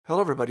Hello,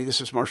 everybody. This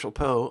is Marshall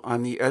Poe.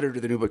 I'm the editor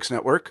of the New Books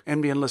Network.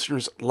 NBN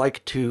listeners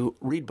like to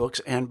read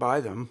books and buy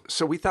them.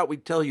 So we thought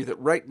we'd tell you that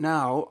right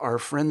now, our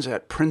friends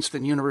at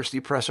Princeton University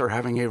Press are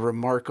having a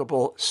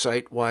remarkable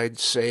site-wide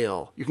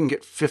sale. You can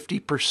get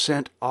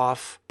 50%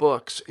 off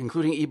books,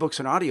 including ebooks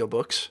and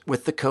audiobooks,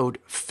 with the code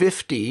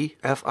 50,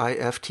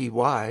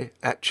 F-I-F-T-Y,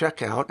 at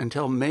checkout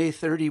until May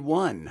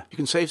 31. You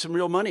can save some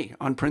real money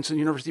on Princeton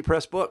University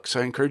Press books.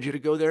 I encourage you to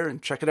go there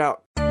and check it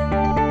out.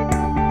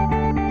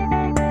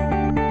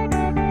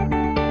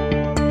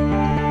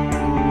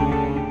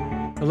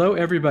 Hello,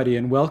 everybody,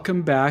 and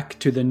welcome back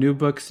to the New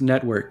Books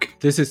Network.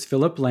 This is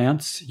Philip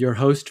Lance, your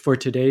host for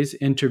today's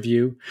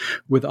interview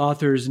with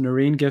authors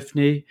Noreen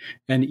Giffney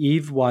and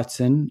Eve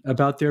Watson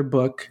about their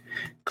book,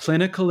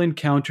 Clinical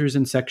Encounters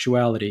in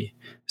Sexuality,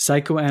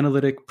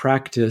 Psychoanalytic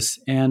Practice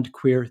and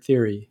Queer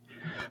Theory,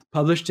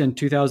 published in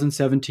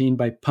 2017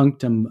 by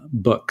Punctum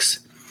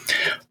Books.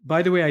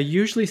 By the way, I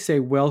usually say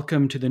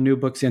welcome to the New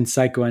Books in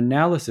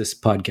Psychoanalysis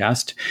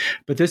podcast,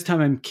 but this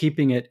time I'm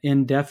keeping it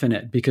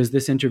indefinite because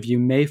this interview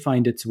may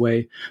find its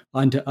way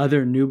onto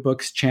other New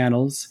Books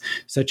channels,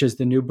 such as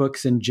the New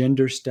Books in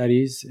Gender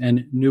Studies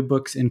and New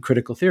Books in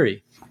Critical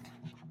Theory.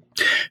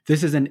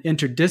 This is an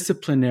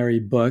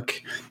interdisciplinary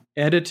book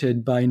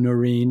edited by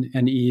Noreen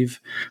and Eve,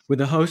 with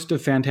a host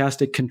of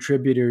fantastic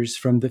contributors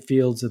from the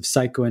fields of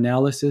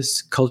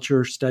psychoanalysis,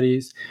 culture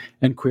studies,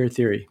 and queer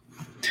theory.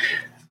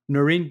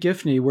 Noreen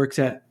Giffney works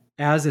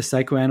as a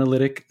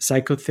psychoanalytic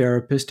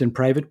psychotherapist in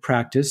private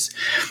practice,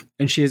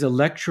 and she is a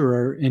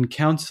lecturer in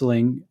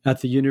counseling at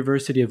the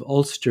University of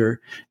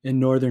Ulster in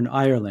Northern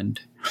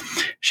Ireland.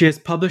 She has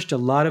published a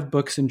lot of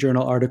books and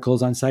journal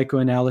articles on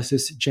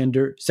psychoanalysis,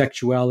 gender,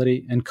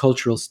 sexuality, and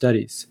cultural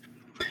studies.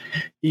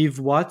 Eve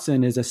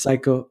Watson is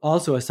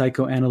also a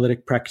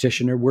psychoanalytic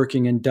practitioner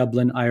working in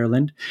Dublin,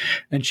 Ireland,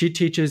 and she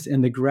teaches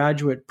in the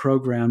graduate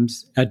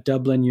programs at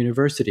Dublin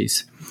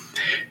universities.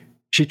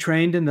 She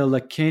trained in the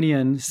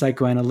Lacanian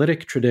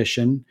psychoanalytic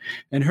tradition,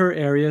 and her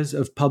areas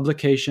of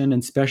publication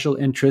and special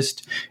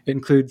interest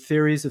include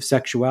theories of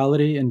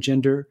sexuality and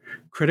gender,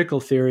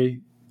 critical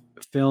theory,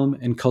 film,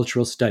 and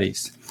cultural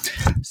studies.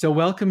 So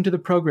welcome to the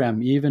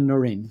program, Eve and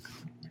Noreen.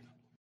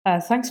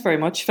 Thanks very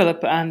much,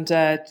 Philip. And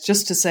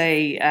just to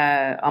say,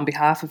 on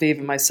behalf of Eve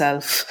and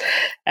myself,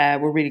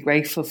 we're really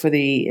grateful for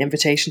the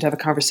invitation to have a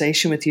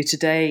conversation with you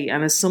today.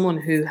 And as someone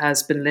who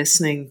has been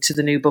listening to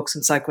the New Books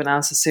in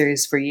Psychoanalysis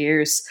series for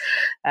years,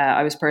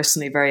 I was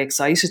personally very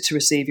excited to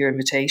receive your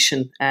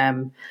invitation.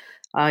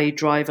 I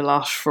drive a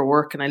lot for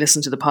work and I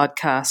listen to the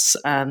podcasts,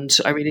 and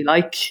I really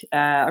like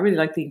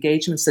the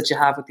engagements that you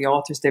have with the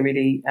authors. They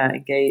really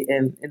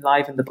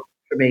enliven the book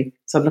for me.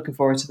 So I'm looking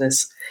forward to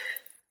this.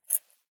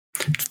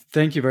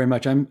 Thank you very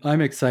much.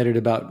 I'm excited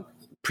about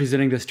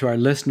presenting this to our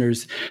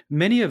listeners,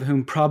 many of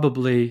whom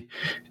probably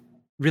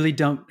really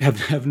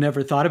have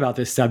never thought about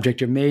this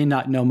subject or may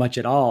not know much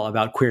at all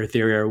about queer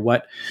theory or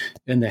what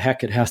in the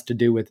heck it has to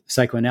do with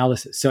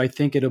psychoanalysis. So I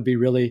think it'll be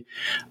really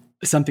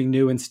something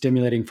new and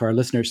stimulating for our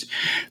listeners.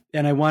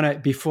 And I want to,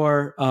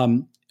 before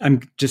I'm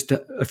just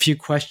a few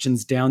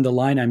questions down the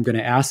line, I'm going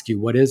to ask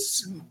you, what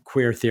is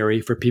queer theory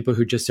for people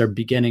who just are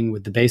beginning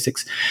with the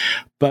basics?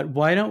 But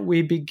why don't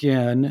we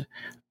begin?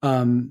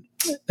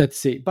 Let's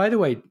see. By the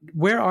way,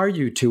 where are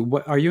you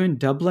two? Are you in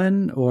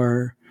Dublin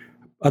or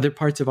other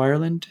parts of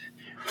Ireland?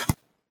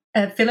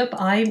 Philip,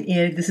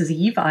 this is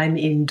Eve. I'm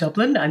in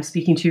Dublin. I'm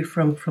speaking to you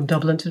from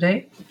Dublin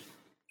today.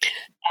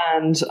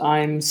 And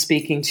I'm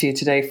speaking to you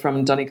today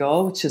from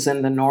Donegal, which is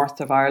in the north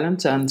of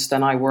Ireland. And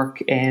then I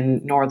work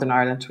in Northern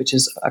Ireland, which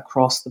is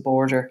across the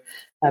border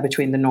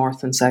between the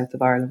north and south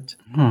of Ireland.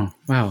 Oh,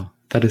 wow.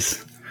 That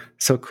is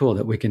so cool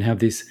that we can have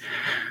these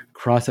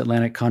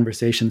cross-Atlantic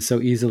conversations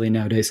so easily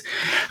nowadays.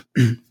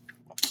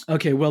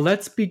 Okay, well,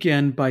 let's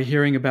begin by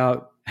hearing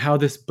about how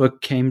this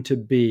book came to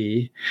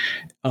be.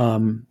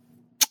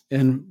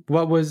 And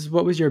what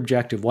was your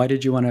objective? Why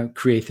did you want to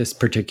create this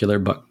particular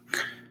book?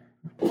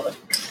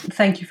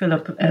 Thank you,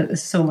 Philip,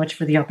 so much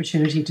for the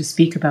opportunity to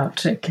speak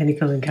about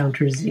clinical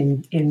encounters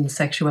in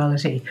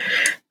sexuality.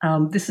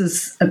 This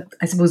is,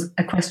 I suppose,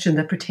 a question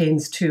that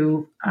pertains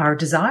to our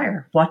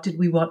desire. What did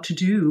we want to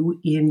do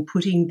in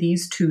putting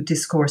these two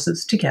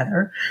discourses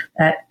together,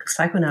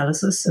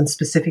 psychoanalysis and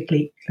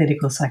specifically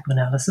clinical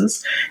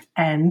psychoanalysis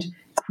and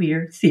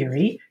queer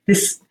theory?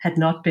 This had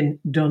not been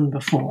done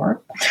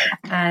before.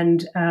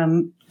 And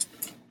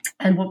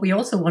what we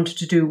also wanted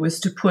to do was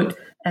to put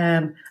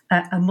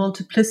a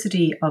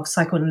multiplicity of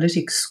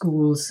psychoanalytic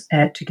schools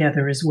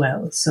together as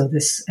well. So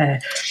this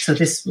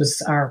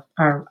was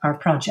our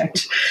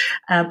project.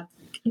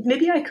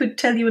 Maybe I could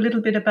tell you a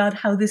little bit about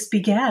how this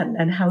began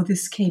and how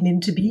this came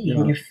into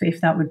being,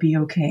 if that would be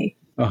okay.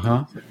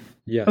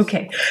 Yes.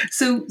 Okay.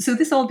 So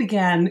this all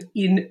began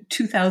in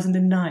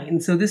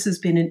 2009. So this has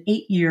been an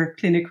 8-year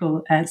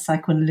clinical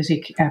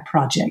psychoanalytic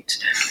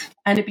project.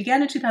 And it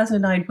began in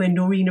 2009 when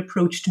Noreen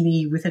approached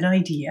me with an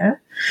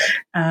idea.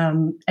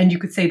 And you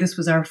could say this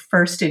was our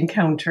first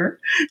encounter.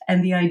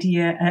 And the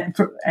idea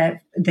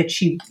that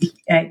she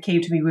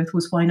came to me with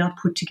was, why not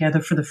put together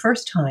for the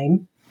first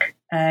time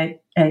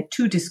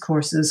two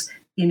discourses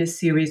in a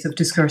series of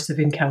discursive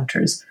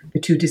encounters, the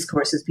two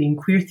discourses being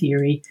queer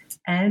theory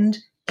and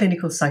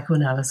clinical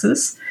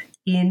psychoanalysis,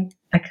 in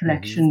a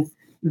collection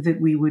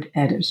that we would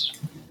edit.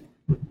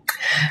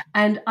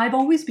 And I've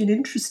always been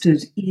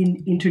interested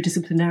in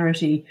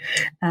interdisciplinarity,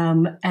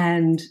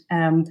 and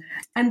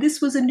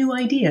this was a new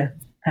idea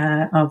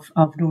of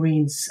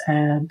Noreen's,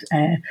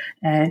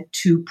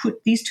 to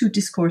put these two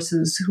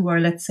discourses, who are,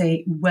 let's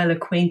say, well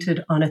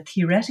acquainted on a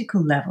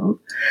theoretical level,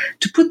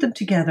 to put them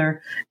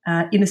together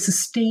in a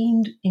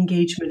sustained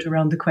engagement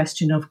around the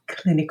question of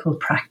clinical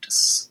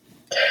practice.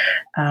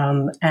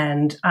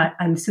 And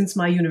since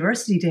my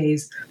university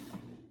days,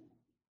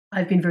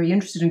 I've been very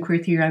interested in queer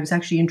theory. I was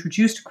actually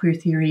introduced to queer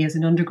theory as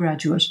an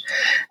undergraduate.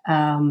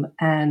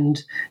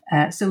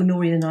 So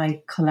Noreen and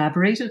I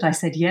collaborated. I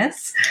said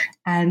yes,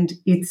 and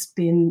it's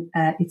been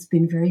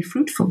very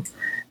fruitful.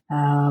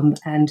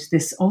 And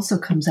this also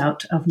comes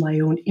out of my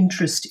own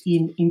interest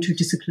in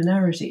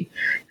interdisciplinarity,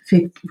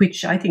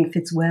 which I think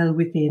fits well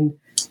within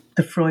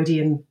the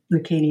Freudian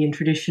Lacanian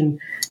tradition,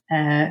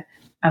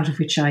 out of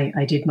which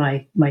I did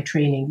my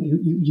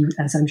training. You,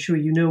 as I'm sure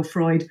you know,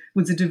 Freud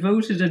was a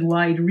devoted and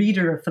wide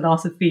reader of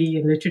philosophy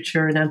and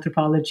literature and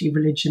anthropology,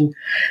 religion,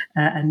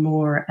 and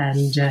more,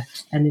 and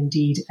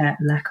indeed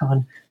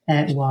Lacan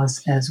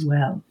was as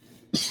well.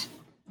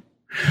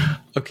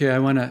 Okay, I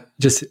want to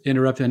just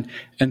interrupt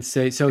and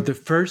say, so the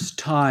first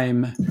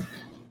time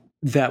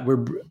that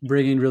we're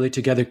bringing really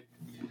together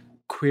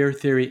queer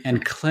theory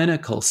and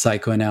clinical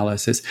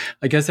psychoanalysis,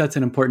 I guess that's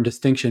an important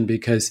distinction,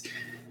 because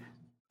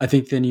I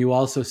think then you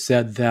also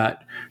said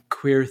that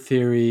queer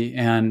theory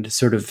and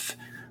sort of,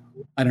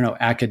 I don't know,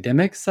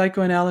 academic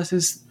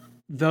psychoanalysis,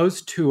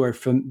 those two are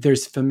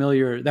there's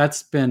familiar,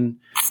 that's been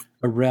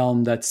a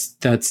realm that's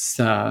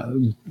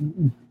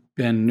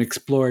been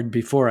explored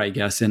before, I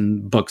guess,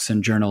 in books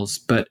and journals.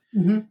 But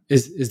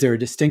is there a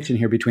distinction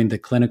here between the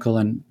clinical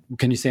and,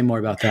 can you say more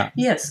about that?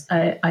 Yes,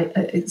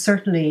 I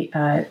certainly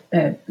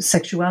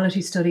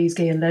sexuality studies,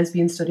 gay and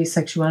lesbian studies,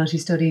 sexuality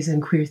studies,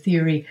 and queer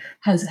theory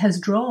has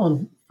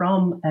drawn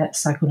from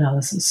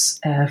psychoanalysis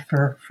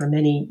for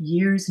many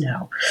years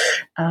now,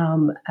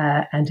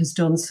 and has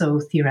done so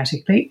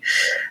theoretically.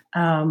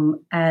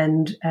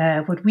 And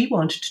what we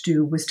wanted to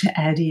do was to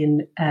add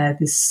in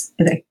this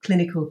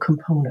clinical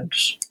component.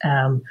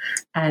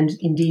 And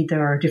indeed,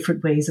 there are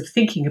different ways of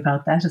thinking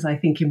about that, as I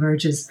think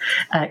emerges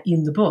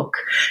in the book.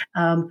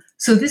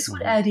 So this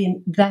would add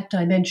in that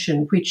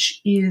dimension,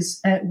 which is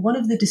one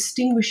of the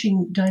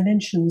distinguishing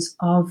dimensions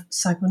of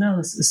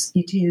psychoanalysis.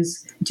 It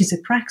is a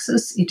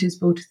praxis. It is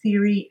both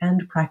theory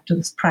and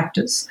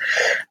practice.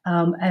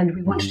 And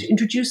we wanted to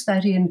introduce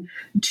that in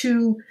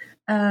to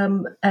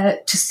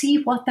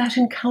see what that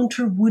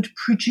encounter would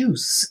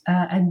produce.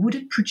 And would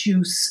it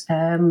produce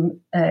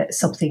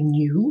something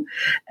new?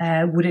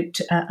 Would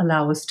it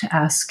allow us to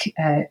ask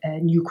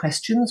new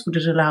questions? Would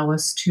it allow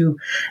us to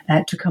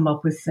come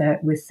up with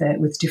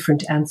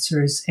different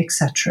answers,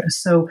 etc.?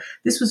 So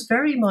this was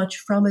very much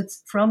from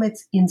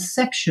its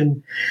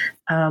inception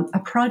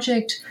a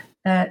project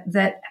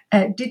that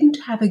didn't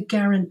have a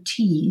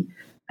guarantee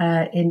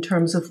in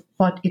terms of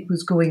what it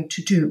was going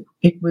to do.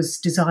 It was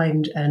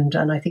designed, and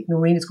I think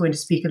Noreen is going to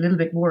speak a little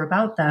bit more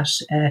about that,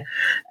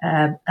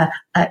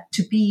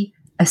 to be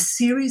a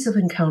series of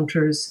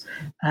encounters,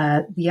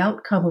 the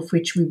outcome of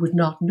which we would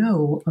not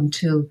know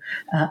until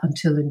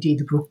indeed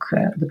the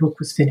book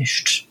was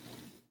finished.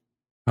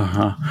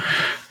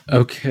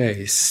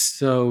 Okay,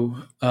 so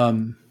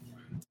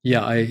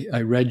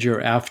I read your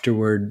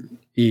afterword,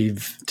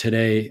 Eve,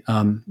 today.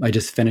 I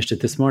just finished it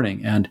this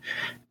morning, and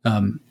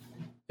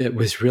it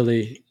was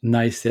really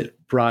nice.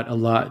 It brought a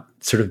lot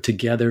sort of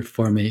together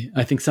for me.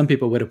 I think some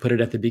people would have put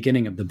it at the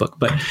beginning of the book,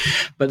 but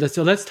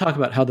so let's talk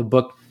about how the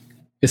book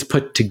is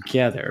put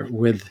together.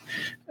 With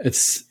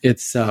it's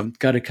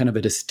got a kind of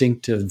a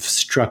distinctive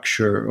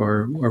structure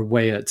or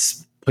way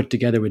it's put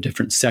together with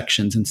different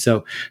sections. And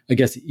so I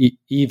guess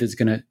Eve is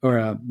going to,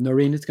 or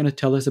Noreen is going to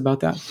tell us about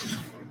that.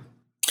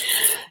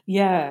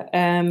 Yeah,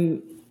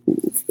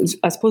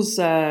 I suppose,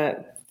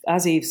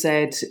 as Eve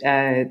said,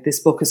 this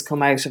book has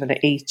come out of an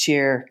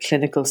 8-year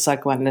clinical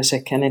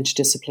psychoanalytic and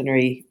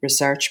interdisciplinary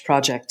research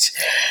project.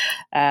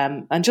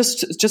 And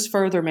just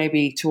further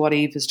maybe to what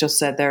Eve has just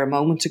said there a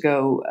moment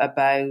ago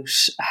about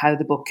how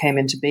the book came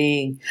into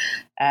being,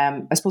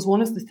 I suppose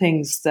one of the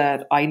things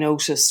that I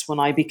noticed when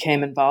I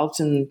became involved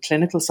in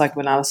clinical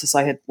psychoanalysis,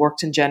 I had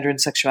worked in gender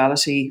and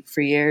sexuality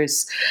for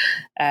years,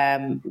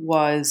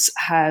 was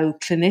how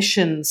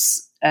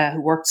clinicians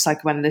who worked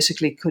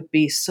psychoanalytically could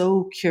be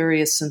so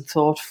curious and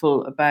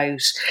thoughtful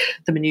about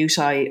the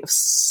minutiae of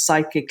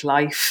psychic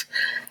life,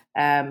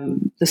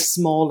 the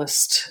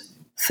smallest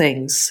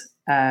things.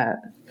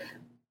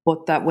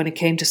 but that when it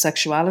came to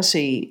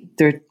sexuality,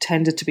 there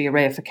tended to be a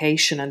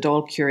reification and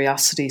all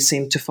curiosity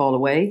seemed to fall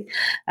away.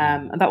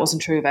 And that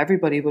wasn't true of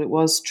everybody, but it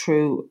was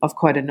true of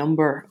quite a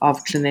number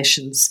of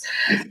clinicians.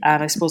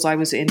 And I suppose I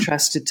was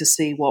interested to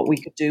see what we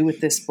could do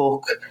with this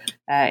book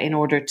in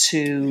order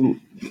to,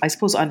 I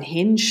suppose,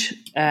 unhinge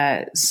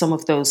some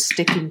of those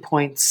sticking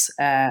points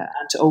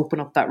and to open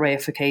up that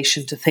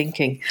reification to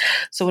thinking.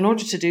 So in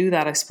order to do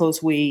that, I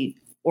suppose we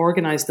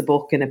organize the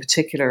book in a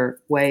particular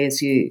way,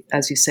 as you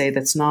say,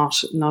 that's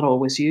not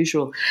always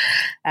usual.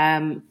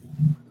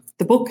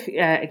 The book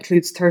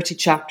includes 30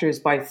 chapters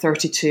by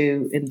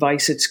 32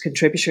 invited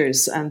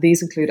contributors, and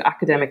these include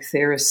academic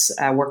theorists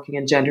working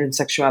in gender and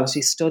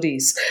sexuality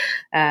studies,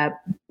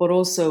 but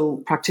also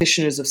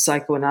practitioners of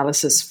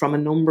psychoanalysis from a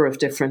number of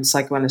different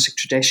psychoanalytic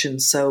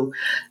traditions, so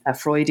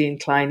Freudian,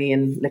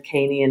 Kleinian,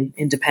 Lacanian,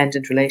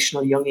 independent,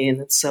 relational, Jungian,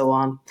 and so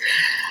on.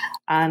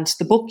 And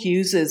the book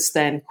uses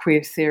then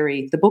queer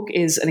theory. The book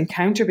is an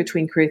encounter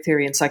between queer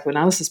theory and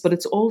psychoanalysis, but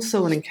it's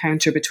also an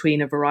encounter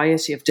between a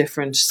variety of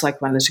different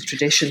psychoanalytic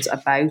traditions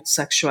about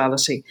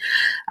sexuality.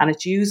 And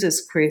it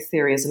uses queer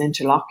theory as an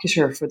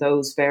interlocutor for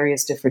those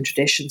various different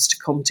traditions to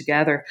come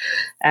together,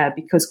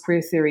 because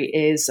queer theory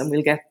is, and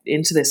we'll get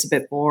into this a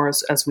bit more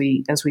as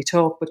we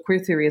talk, but queer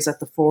theory is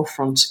at the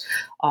forefront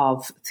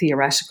of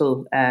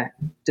theoretical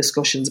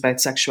discussions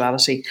about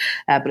sexuality.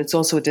 But it's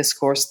also a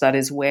discourse that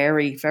is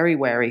wary, very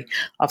wary,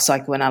 of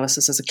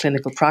psychoanalysis as a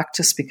clinical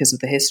practice because of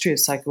the history of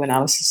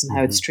psychoanalysis and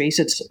how it's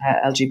treated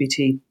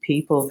LGBT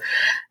people,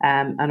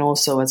 and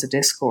also as a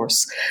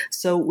discourse.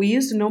 So we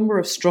used a number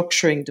of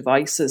structuring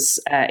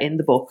devices in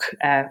the book.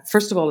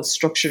 First of all, it's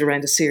structured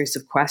around a series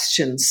of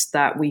questions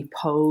that we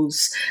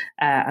pose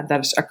and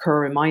that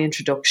occur in my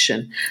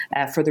introduction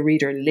for the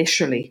reader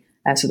literally.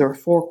 So there are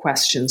 4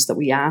 questions that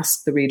we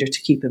ask the reader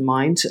to keep in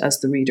mind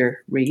as the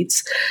reader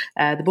reads.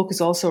 The book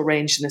is also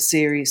arranged in a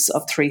series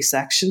of 3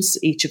 sections,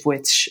 each of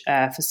which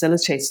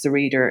facilitates the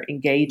reader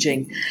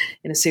engaging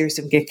in a series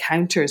of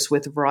encounters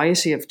with a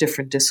variety of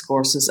different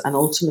discourses and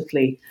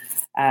ultimately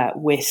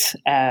with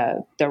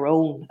their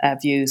own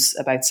views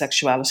about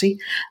sexuality.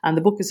 And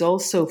the book is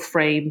also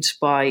framed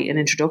by an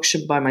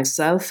introduction by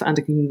myself and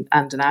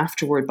an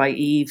afterword by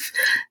Eve,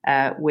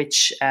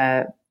 which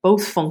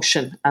both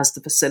function as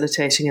the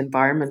facilitating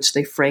environment.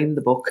 They frame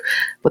the book,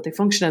 but they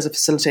function as a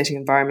facilitating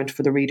environment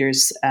for the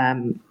reader's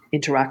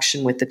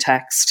interaction with the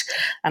text.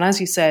 And as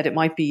you said, it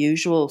might be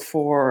usual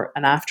for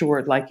an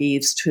afterword like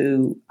Eve's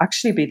to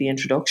actually be the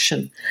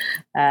introduction.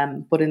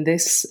 But in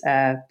this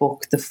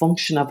book, the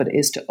function of it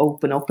is to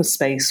open up a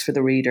space for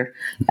the reader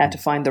to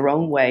find their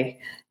own way,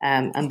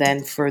 and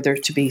then for there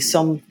to be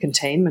some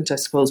containment, I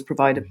suppose,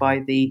 provided by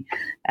the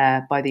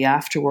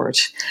afterword.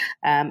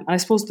 And I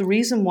suppose the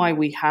reason why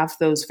we have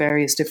those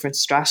various different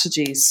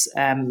strategies,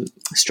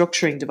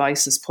 structuring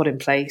devices put in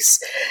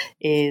place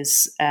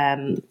is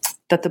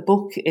that the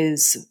book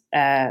is,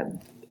 I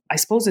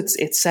suppose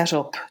it's set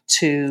up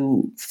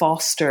to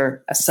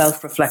foster a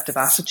self-reflective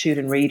attitude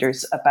in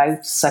readers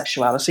about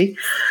sexuality,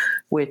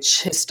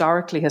 which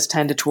historically has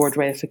tended toward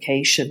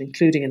reification,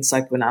 including in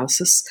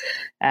psychoanalysis,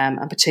 and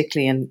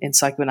particularly in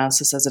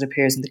psychoanalysis as it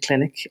appears in the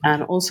clinic.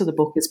 And also the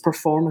book is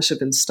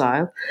performative in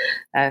style.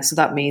 So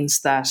that means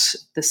that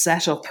the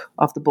setup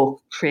of the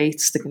book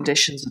creates the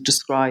conditions it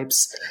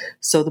describes.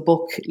 So the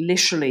book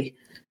literally,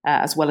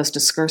 as well as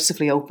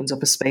discursively, opens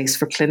up a space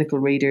for clinical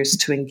readers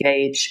to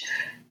engage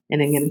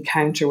in an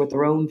encounter with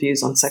their own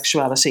views on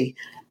sexuality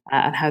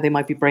and how they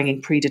might be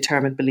bringing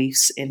predetermined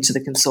beliefs into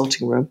the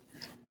consulting room.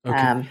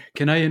 Okay.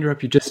 Can I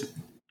interrupt you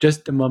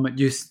just a moment?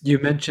 You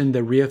mentioned the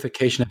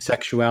reification of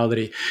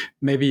sexuality.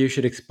 Maybe you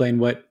should explain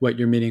what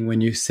you're meaning when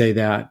you say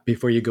that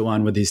before you go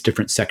on with these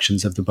different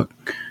sections of the book.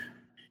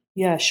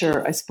 Yeah,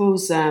 sure. I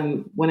suppose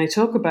when I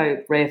talk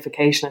about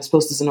reification, I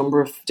suppose there's a number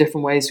of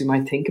different ways we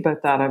might think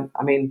about that. I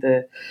mean,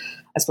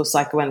 I suppose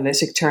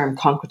psychoanalytic term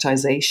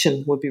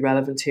concretization would be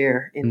relevant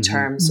here in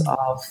terms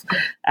of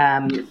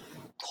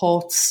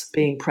thoughts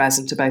being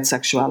present about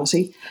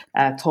sexuality.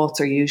 Thoughts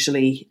are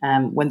usually,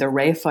 when they're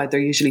reified, they're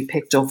usually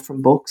picked up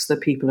from books that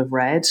people have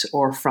read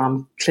or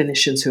from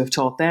clinicians who have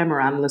taught them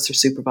or analysts or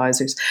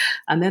supervisors.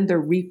 And then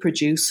they're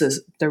reproduced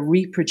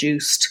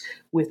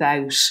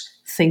without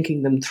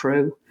thinking them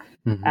through.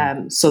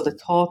 So the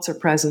thoughts are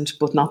present,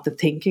 but not the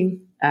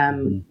thinking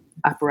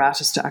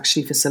apparatus to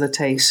actually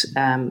facilitate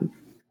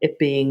it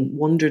being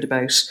wondered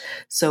about.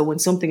 So when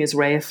something is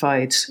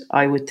reified,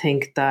 I would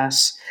think that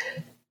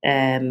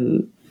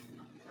there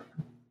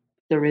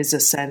is a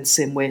sense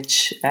in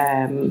which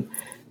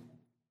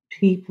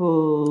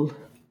people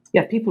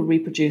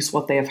reproduce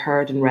what they have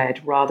heard and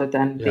read rather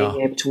than being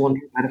able to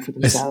wonder about it for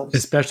themselves.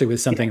 Especially with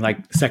something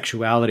like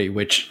sexuality,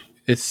 which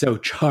is so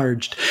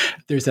charged.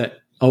 There's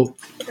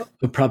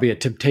probably a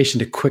temptation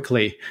to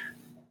quickly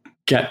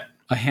get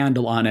a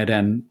handle on it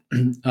and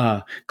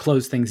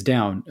close things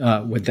down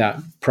with that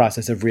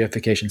process of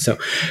reification.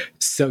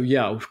 So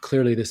yeah,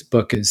 clearly this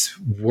book is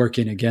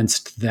working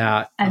against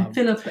that. And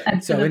Philip,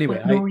 anyway,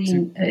 what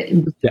Noreen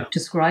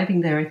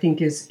describing there, I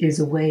think, is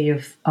a way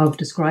of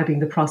describing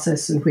the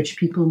process in which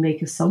people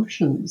make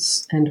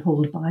assumptions and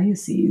hold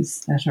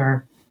biases that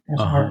are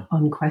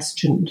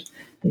unquestioned.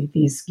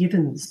 These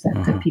givens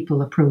that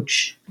people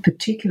approach,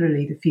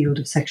 particularly the field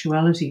of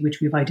sexuality,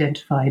 which we've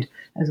identified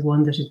as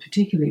one that is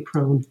particularly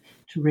prone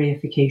to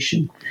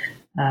reification.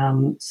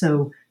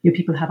 So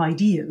people have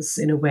ideas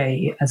in a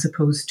way, as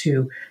opposed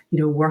to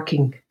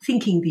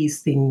thinking these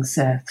things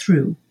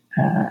through,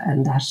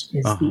 and that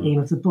is the aim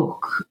of the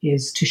book,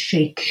 is to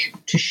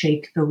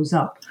shake those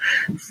up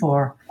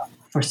for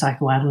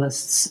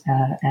psychoanalysts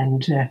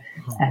and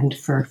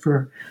for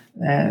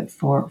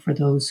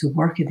those who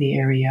work in the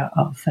area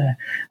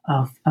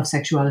of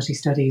sexuality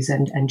studies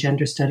and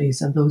gender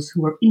studies, and those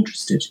who are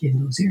interested in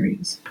those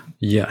areas.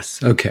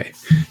 Yes. Okay.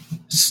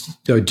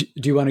 So do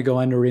you want to go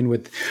on, Noreen,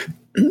 with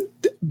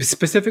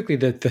specifically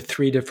the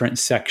three different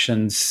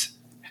sections,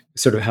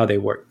 sort of how they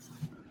work?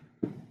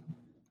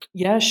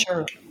 Yeah,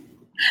 sure.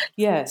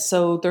 Yeah,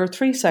 so there are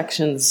three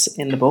sections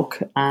in the book.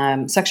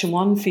 Section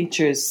 1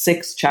 features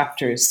 6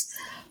 chapters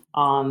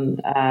on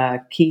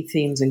key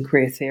themes in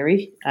queer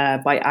theory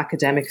by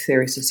academic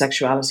theorists of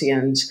sexuality,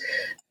 and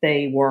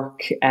they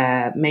work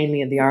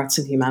mainly in the arts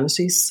and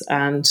humanities.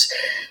 And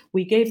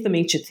we gave them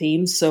each a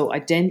theme, so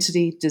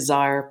identity,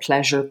 desire,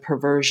 pleasure,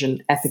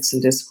 perversion, ethics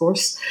and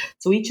discourse.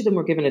 So each of them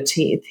were given a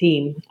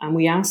theme, and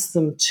we asked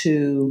them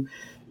to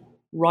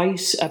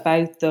write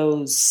about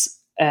those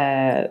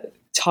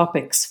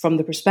topics from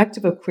the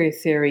perspective of queer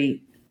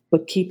theory,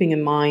 but keeping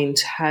in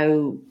mind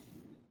how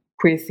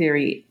queer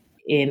theory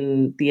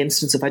in the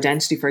instance of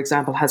identity, for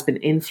example, has been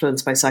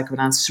influenced by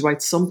psychoanalysis, to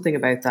write something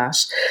about that.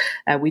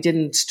 We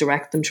didn't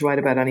direct them to write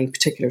about any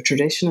particular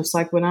tradition of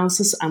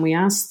psychoanalysis, and we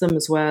asked them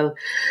as well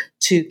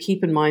to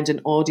keep in mind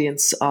an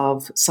audience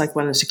of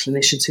psychoanalytic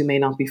clinicians who may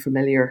not be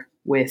familiar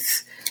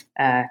with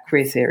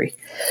queer theory.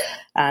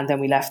 And then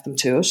we left them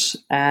to it.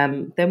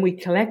 Then we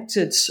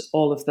collected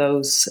all of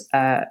those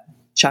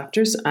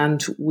chapters,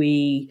 and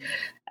we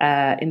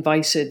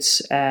invited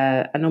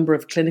a number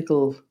of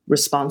clinical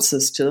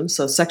responses to them.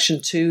 So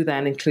section 2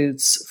 then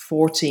includes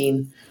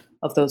 14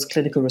 of those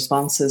clinical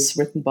responses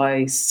written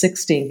by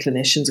 16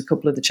 clinicians. A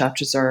couple of the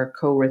chapters are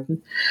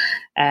co-written.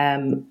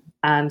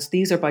 And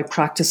these are by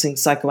practicing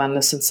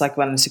psychoanalysts and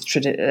psychoanalytic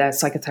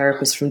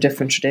psychotherapists from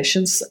different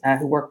traditions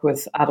who work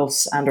with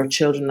adults and or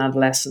children and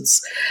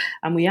adolescents.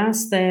 And we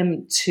asked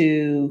them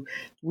to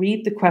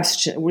read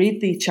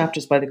the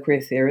chapters by the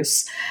queer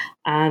theorists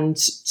and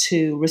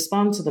to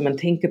respond to them and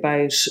think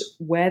about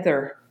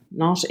whether,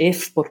 not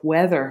if, but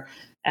whether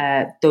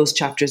those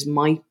chapters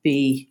might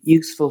be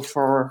useful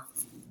for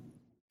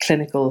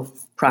clinical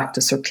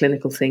practice or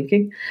clinical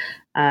thinking.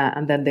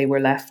 And then they were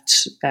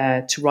left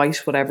to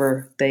write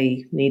whatever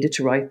they needed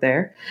to write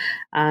there.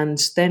 And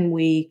then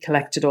we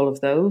collected all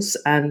of those,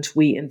 and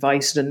we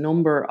invited a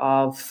number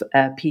of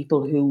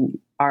people who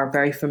are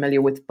very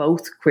familiar with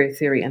both queer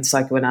theory and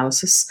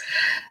psychoanalysis.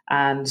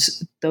 And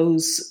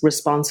those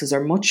responses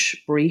are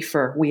much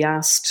briefer. We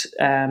asked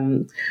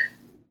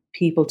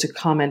people to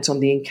comment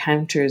on the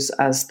encounters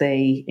as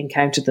they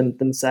encountered them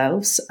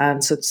themselves.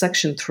 And so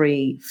section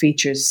 3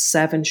 features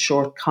 7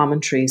 short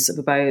commentaries of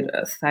about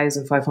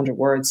 1,500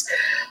 words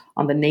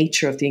on the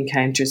nature of the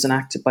encounters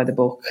enacted by the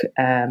book.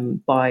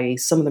 By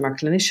some of them are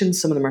clinicians,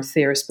 some of them are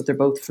theorists, but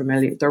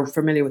they're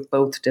familiar with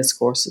both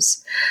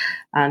discourses.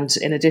 And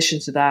in addition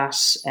to that,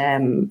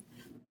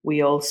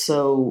 we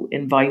also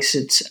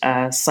invited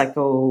a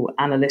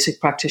psychoanalytic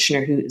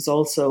practitioner who is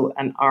also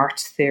an art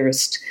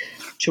theorist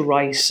to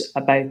write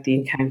about the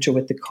encounter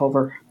with the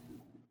cover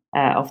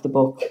of the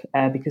book,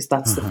 because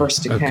that's the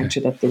first encounter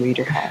that the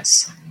reader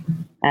has.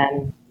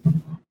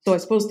 So I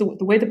suppose the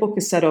way the book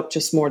is set up,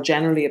 just more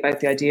generally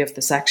about the idea of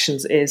the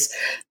sections, is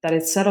that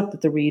it's set up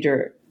that the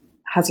reader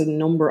has a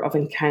number of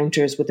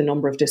encounters with a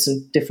number of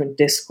different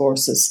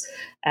discourses,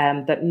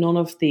 that none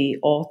of the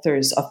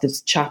authors of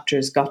the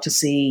chapters got to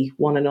see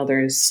one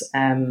another's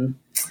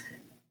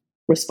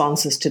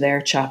responses to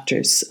their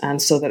chapters,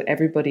 and so that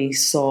everybody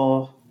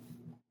saw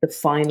the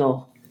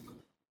final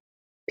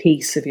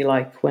piece, if you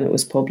like, when it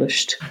was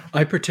published.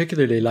 I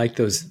particularly like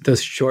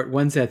those short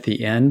ones at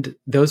the end.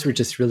 Those were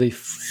just really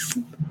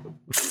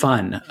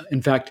fun.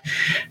 In fact,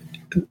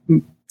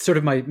 sort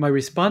of my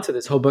response to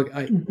this whole book,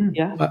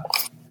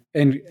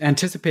 and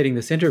anticipating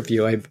this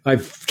interview, I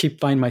keep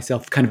find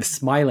myself kind of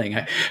smiling.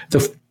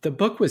 The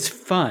book was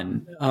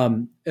fun,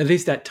 at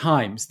least at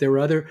times. There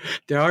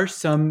are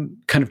some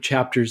kind of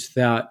chapters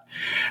that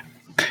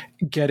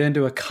get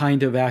into a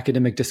kind of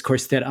academic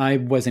discourse that I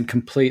wasn't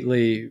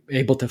completely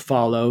able to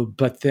follow,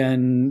 but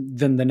then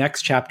the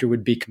next chapter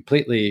would be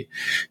completely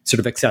sort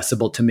of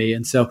accessible to me.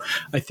 And so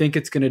I think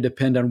it's going to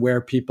depend on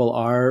where people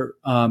are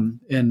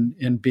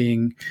in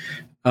being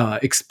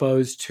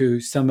exposed to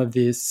some of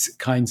these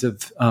kinds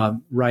of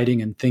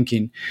writing and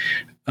thinking.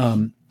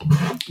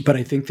 But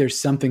I think there's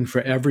something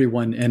for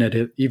everyone in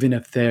it, even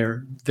if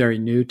they're very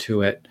new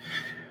to it.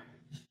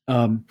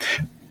 Do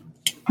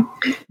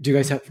you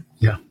guys have?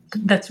 Yeah.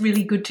 That's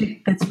really good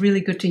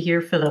to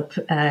hear, Philip.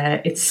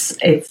 It's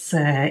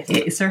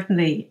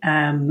certainly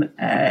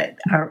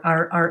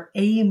our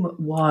aim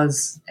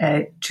was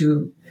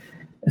to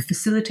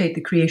facilitate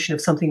the creation of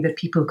something that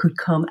people could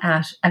come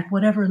at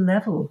whatever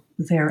level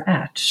they're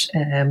at.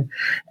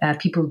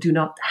 People do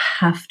not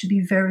have to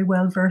be very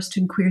well versed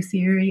in queer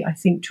theory, I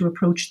think, to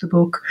approach the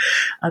book.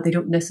 They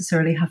don't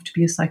necessarily have to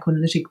be a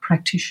psychoanalytic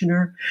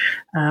practitioner.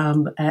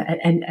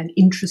 An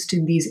interest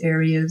in these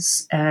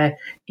areas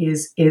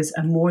is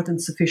a more than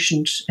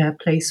sufficient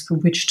place from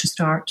which to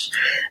start.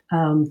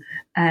 And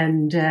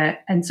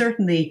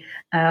certainly,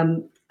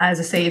 as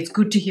I say, it's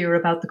good to hear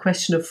about the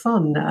question of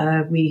fun.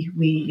 That's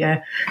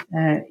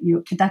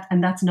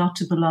not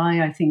to belie,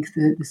 I think,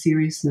 the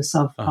seriousness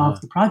of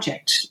the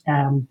project.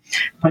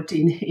 But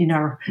in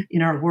our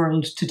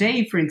world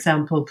today, for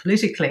example,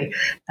 politically,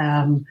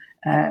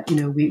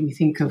 we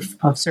think of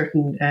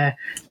certain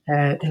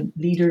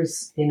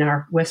leaders in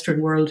our Western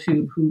world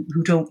who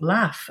don't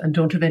laugh and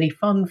don't have any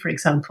fun, for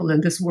example,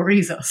 and this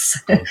worries us.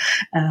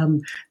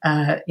 As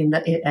I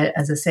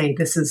say,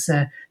 this is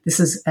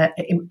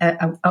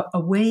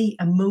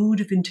a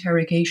mode of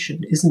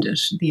interrogation, isn't it?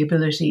 The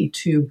ability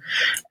to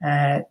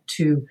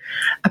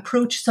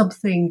approach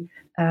something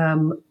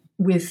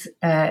with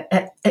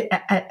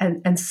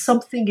and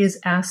something is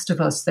asked of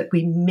us that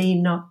we may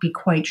not be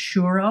quite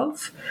sure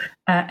of,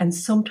 and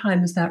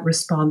sometimes that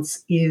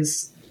response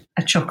is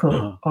a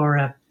chuckle or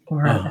a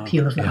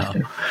peal of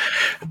laughter.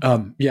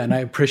 And I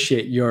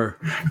appreciate your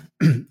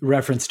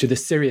reference to the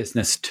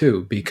seriousness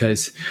too,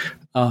 because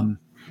I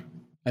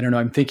don't know,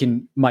 I'm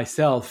thinking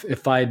myself,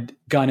 if I'd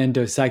gone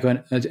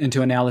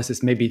into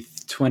analysis maybe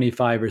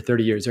 25 or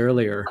 30 years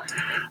earlier,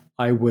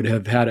 I would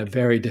have had a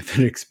very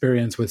different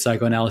experience with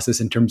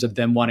psychoanalysis in terms of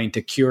them wanting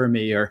to cure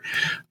me or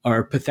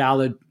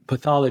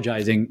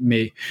pathologizing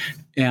me.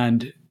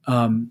 And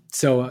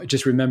so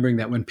just remembering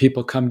that when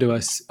people come to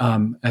us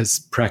as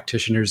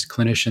practitioners,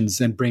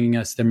 clinicians, and bringing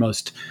us their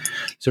most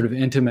sort of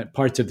intimate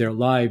parts of their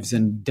lives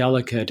and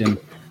delicate, and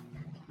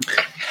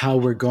how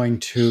we're going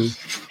to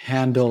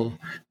handle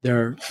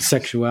their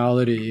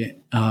sexuality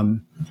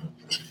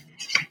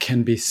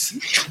can be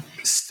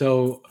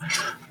so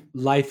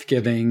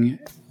life-giving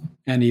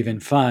and even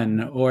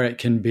fun, or it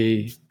can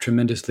be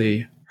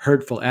tremendously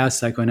hurtful, as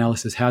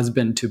psychoanalysis has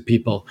been to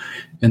people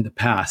in the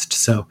past.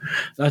 So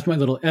that's my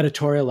little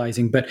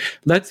editorializing. But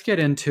let's get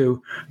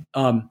into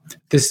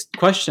this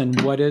question,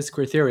 what is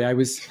queer theory? I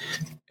was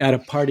at a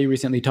party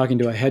recently talking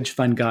to a hedge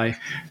fund guy,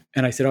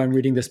 and I said, I'm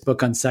reading this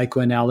book on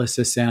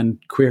psychoanalysis and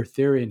queer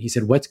theory. And he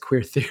said, what's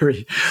queer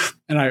theory?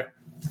 And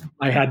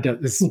I had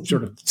to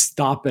sort of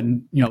stop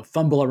and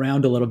fumble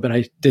around a little bit.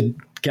 I did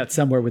get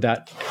somewhere with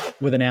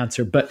an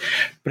answer, but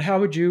how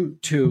would you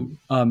two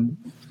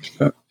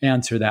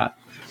answer that?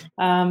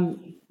 Well,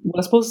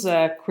 I suppose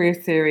queer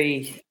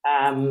theory.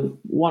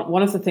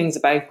 One of the things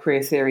about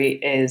queer theory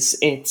is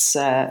it's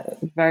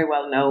very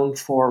well known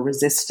for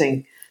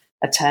resisting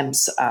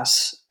attempts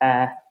at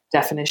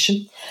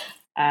definition,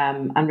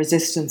 and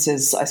resistance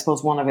is, I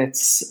suppose, one of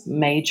its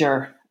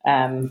major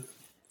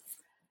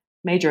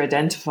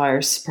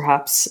identifiers,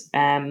 perhaps.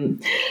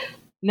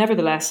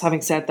 Nevertheless,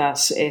 having said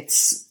that,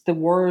 it's the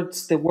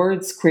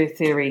words queer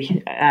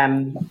theory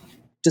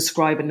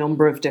describe a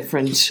number of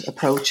different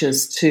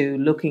approaches to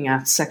looking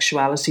at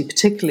sexuality,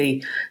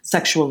 particularly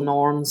sexual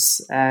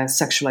norms,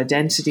 sexual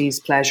identities,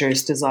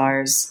 pleasures,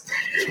 desires.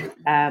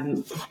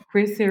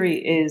 Queer theory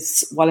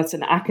is, while it's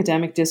an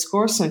academic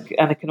discourse, and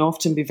it can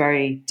often be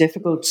very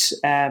difficult,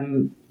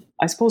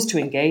 I suppose, to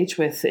engage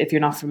with if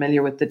you're not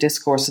familiar with the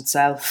discourse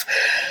itself.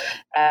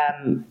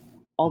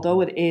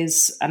 Although it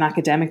is an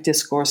academic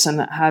discourse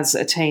and it has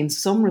attained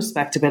some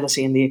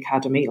respectability in the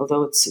academy,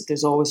 although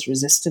there's always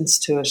resistance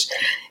to it,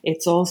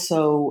 it's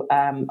also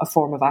a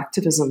form of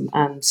activism,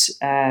 and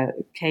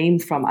came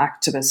from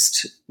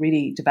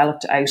really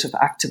developed out of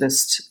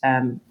activist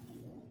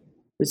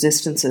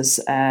resistances.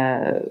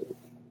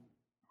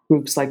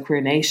 Groups like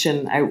Queer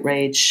Nation,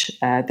 Outrage,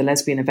 the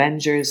Lesbian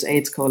Avengers,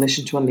 AIDS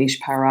Coalition to Unleash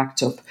Power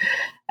Act Up,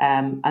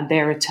 and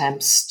their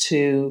attempts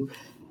to,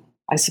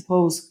 I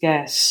suppose,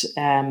 get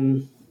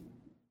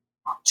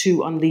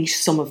to unleash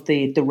some of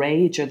the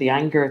rage or the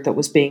anger that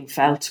was being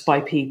felt by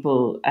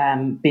people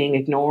being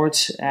ignored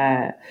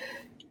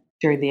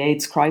during the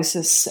AIDS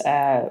crisis,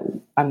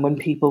 and when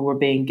people were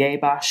being gay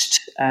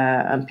bashed,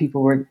 and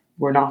people were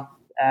not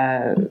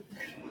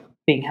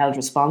being held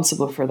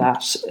responsible for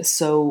that.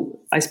 So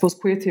I suppose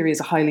queer theory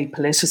is a highly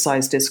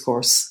politicized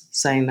discourse,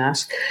 saying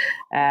that,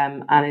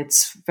 and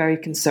it's very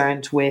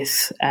concerned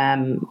with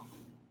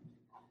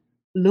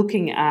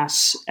looking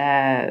at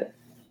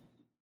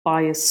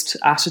biased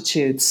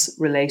attitudes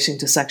relating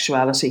to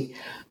sexuality,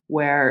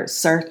 where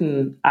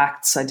certain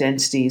acts,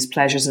 identities,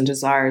 pleasures and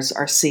desires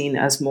are seen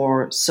as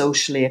more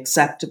socially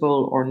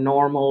acceptable or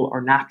normal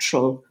or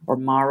natural or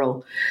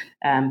moral,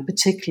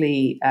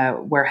 particularly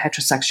where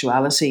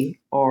heterosexuality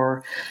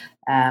or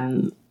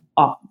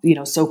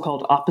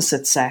so-called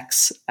opposite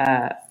sex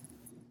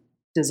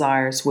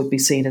desires would be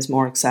seen as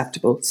more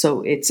acceptable.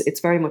 So it's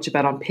very much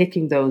about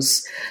unpicking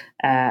those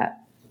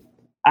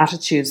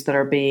attitudes that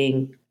are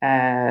being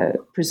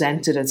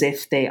presented as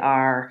if they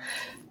are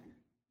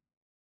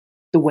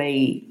the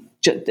way.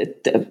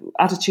 The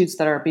attitudes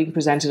that are being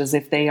presented as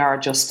if they are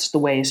just the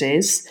way it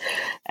is,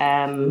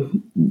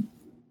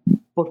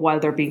 but while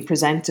they're being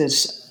presented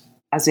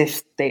as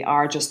if they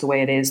are just the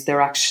way it is, they're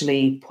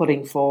actually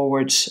putting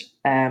forward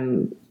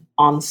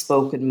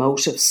unspoken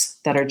motives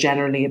that are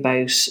generally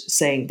about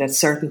saying that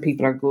certain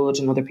people are good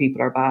and other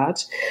people are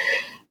bad.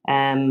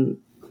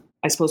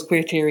 I suppose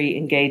queer theory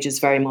engages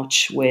very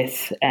much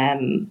with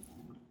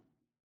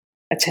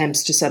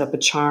attempts to set up a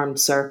charmed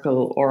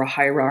circle or a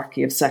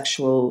hierarchy of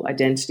sexual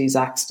identities,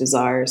 acts,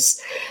 desires,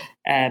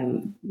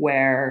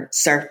 where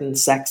certain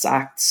sex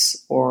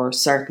acts or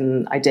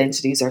certain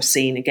identities are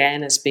seen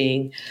again as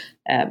being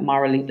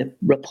morally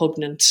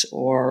repugnant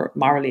or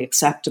morally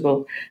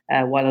acceptable,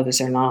 while others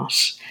are not.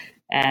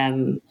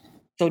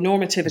 So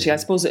normativity, I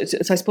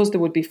suppose there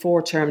would be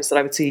four terms that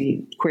I would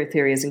see queer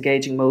theory as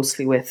engaging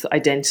mostly with: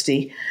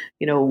 identity,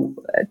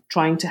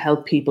 trying to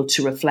help people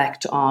to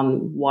reflect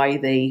on why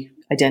they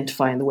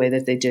identify in the way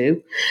that they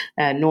do.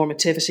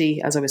 Normativity,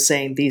 as I was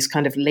saying, these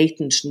kind of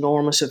latent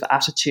normative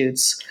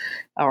attitudes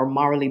or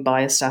morally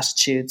biased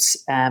attitudes,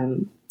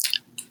 and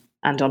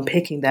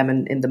unpicking them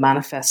in the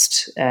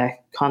manifest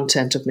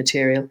content of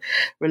material.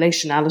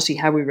 Relationality,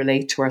 how we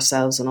relate to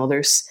ourselves and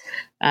others,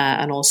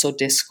 and also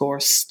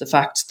discourse, the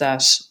fact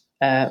that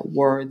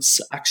words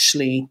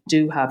actually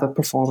do have a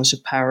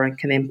performative power and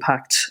can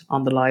impact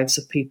on the lives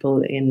of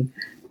people in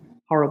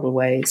horrible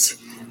ways.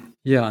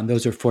 Yeah, and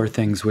those are four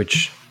things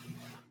which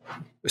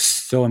are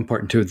so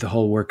important to the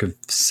whole work of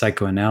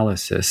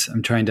psychoanalysis.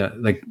 I'm trying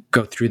to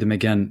go through them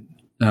again.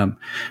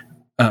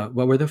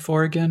 What were the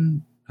four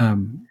again?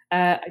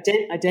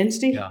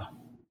 Identity,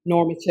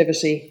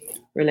 normativity,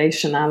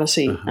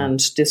 relationality, and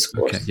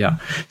discourse. Okay, yeah.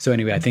 So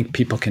anyway, I think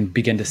people can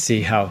begin to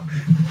see how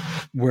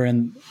we're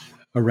in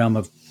a realm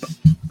of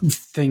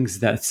things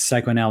that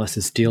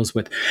psychoanalysis deals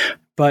with.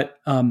 But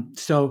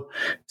so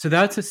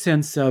that's a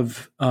sense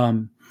of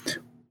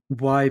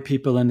why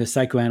people in the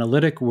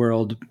psychoanalytic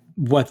world,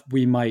 what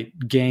we might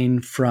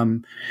gain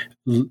from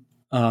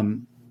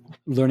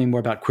learning more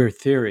about queer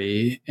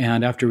theory.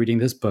 And after reading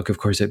this book, of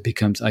course, it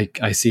becomes,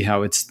 I see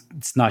how it's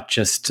not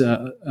just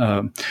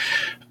an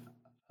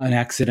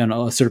accident,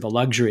 sort of a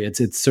luxury.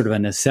 It's sort of a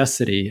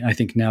necessity, I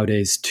think,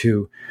 nowadays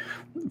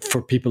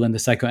for people in the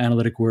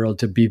psychoanalytic world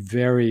to be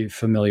very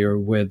familiar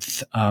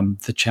with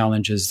the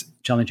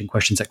challenging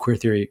questions that queer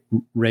theory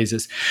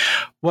raises.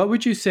 What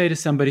would you say to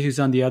somebody who's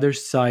on the other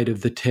side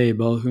of the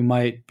table, who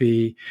might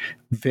be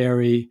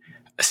very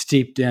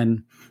steeped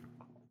in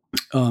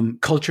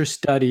culture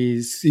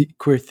studies,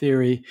 queer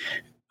theory?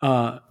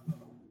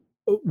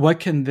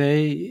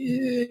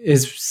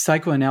 Is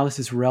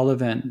psychoanalysis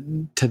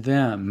relevant to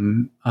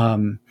them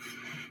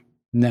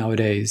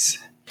nowadays?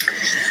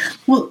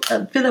 Well,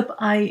 Philip,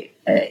 I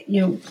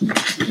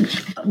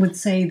would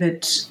say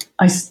that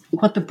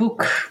what the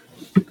book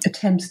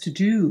attempts to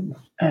do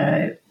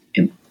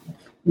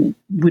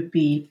would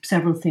be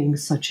several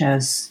things, such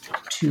as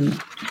to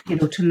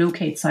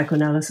locate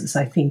psychoanalysis,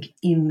 I think,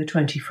 in the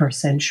 21st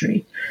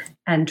century,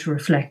 and to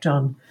reflect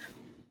on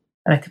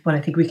what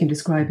I think we can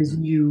describe as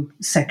new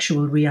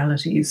sexual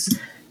realities.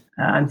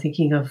 I'm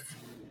thinking of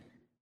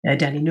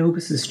Danny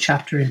Nobis's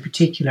chapter in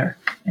particular,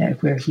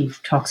 where he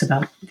talks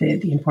about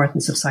the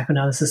importance of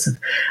psychoanalysis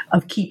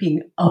of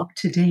keeping up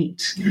to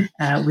date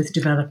with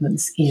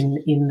developments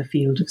in the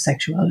field of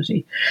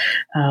sexuality.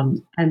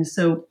 And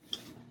so,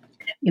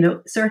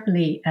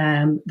 certainly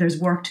there's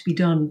work to be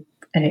done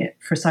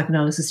for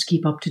psychoanalysis to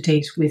keep up to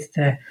date with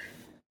the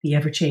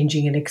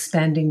ever-changing and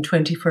expanding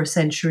 21st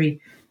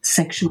century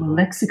sexual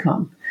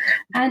lexicon.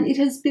 And it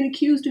has been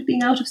accused of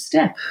being out of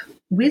step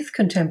with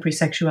contemporary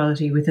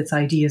sexuality, with its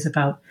ideas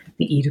about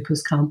the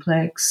Oedipus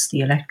complex,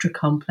 the Electra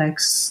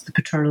complex, the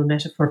paternal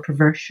metaphor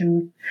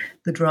perversion,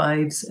 the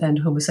drives and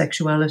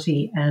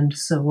homosexuality, and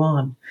so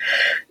on.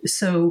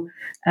 So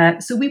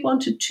we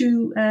wanted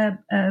to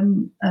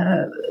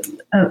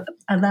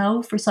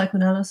allow for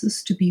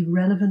psychoanalysis to be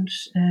relevant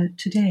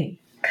today.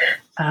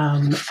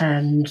 And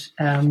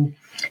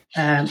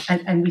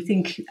we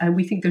think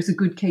there's a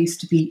good case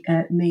to be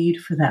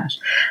made for that.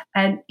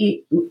 And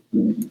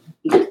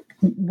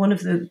one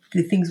of the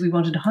things we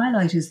wanted to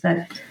highlight is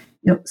that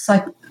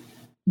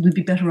we'd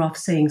be better off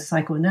saying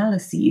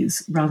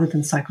psychoanalyses rather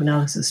than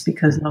psychoanalysis,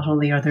 because not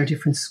only are there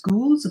different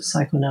schools of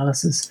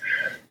psychoanalysis,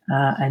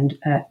 and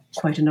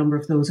quite a number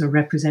of those are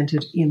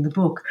represented in the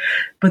book,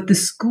 but the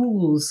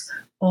schools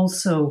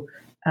also,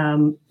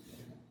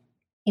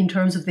 in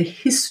terms of the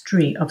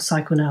history of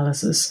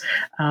psychoanalysis,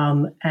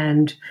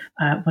 and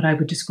what I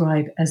would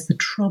describe as the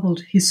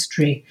troubled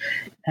history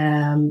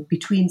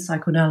between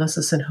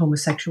psychoanalysis and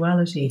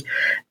homosexuality,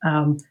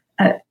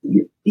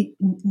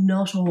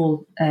 not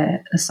all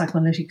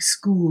psychoanalytic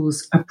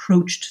schools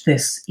approached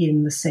this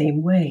in the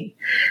same way.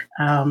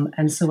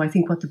 And so I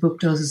think what the book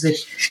does is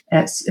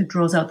it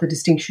draws out the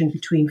distinction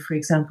between, for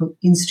example,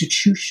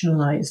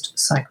 institutionalized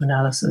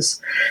psychoanalysis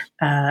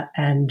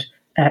and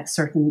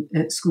certain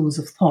schools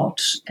of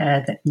thought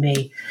that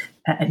may,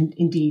 and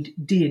indeed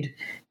did,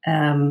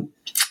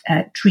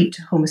 treat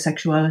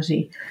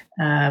homosexuality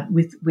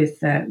with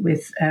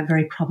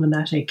very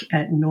problematic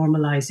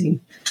normalizing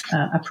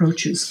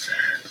approaches.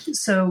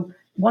 So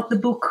what the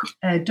book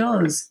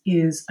does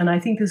is, and I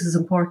think this is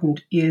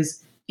important,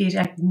 is it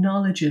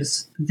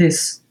acknowledges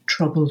this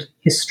troubled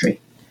history.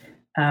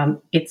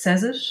 It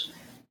says it,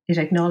 it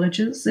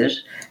acknowledges it,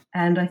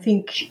 and I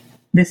think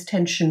this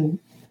tension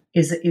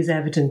is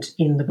evident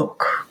in the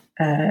book.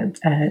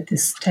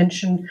 This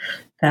tension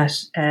that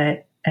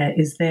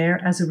is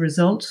there as a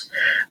result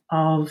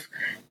of,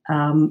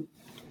 and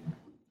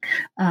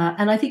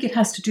I think it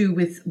has to do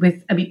with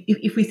I mean,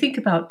 if we think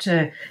about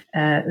the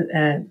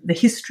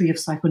history of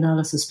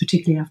psychoanalysis,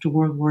 particularly after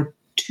World War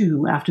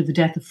II, after the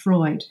death of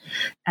Freud,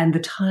 and the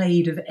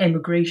tide of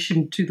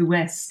emigration to the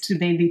West,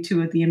 mainly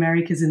to the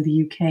Americas and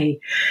the UK,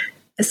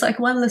 the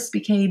psychoanalysts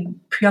became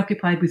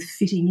preoccupied with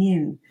fitting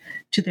in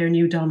to their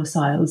new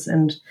domiciles,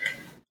 and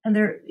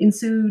there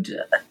ensued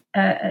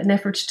an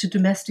effort to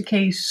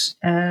domesticate,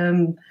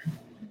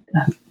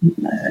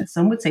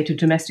 some would say to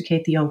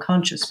domesticate the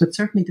unconscious, but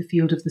certainly the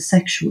field of the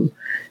sexual,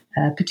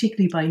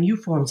 particularly by new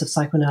forms of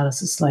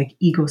psychoanalysis like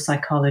ego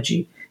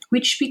psychology,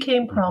 which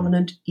became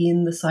prominent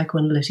in the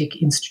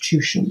psychoanalytic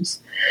institutions.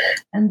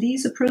 And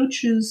these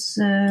approaches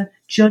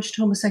judged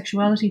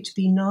homosexuality to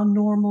be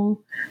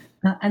non-normal,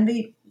 and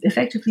they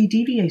effectively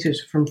deviated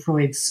from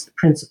Freud's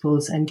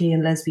principles, and gay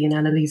and lesbian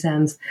Anneliese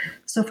Ann's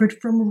suffered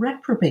from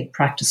reprobate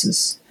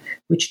practices,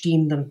 which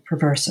deemed them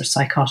perverse or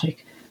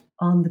psychotic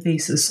on the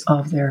basis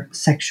of their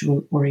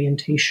sexual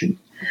orientation.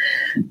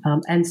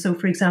 And so,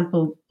 for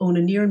example,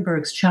 Ona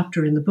Nierenberg's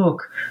chapter in the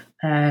book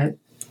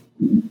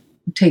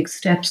takes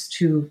steps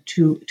to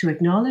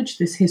acknowledge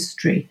this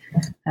history,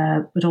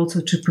 but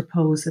also to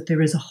propose that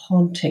there is a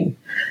haunting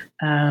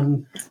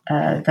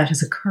that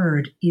has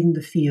occurred in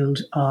the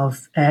field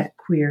of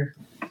queer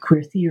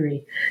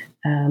theory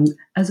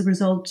as a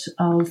result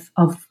of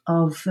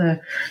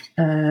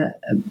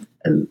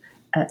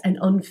an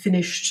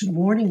unfinished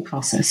mourning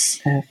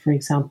process, for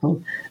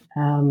example,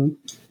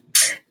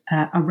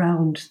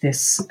 around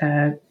this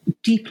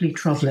deeply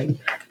troubling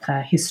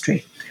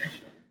history.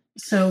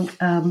 So,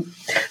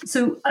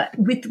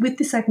 with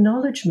this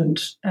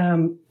acknowledgement,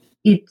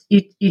 it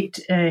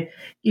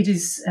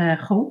is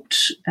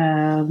hoped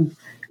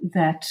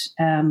that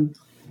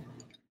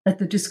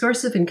the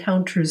discursive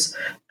encounters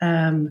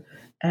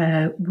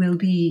will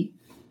be,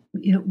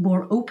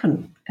 more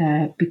open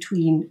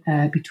between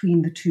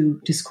the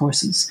two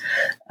discourses,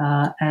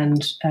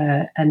 and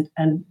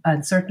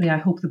certainly I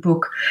hope the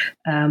book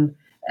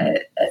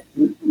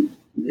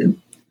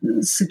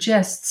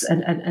suggests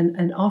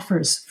and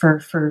offers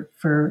for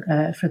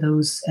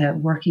those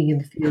working in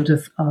the field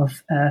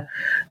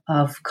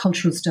of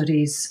cultural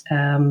studies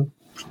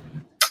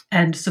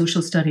and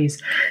social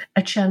studies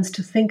a chance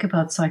to think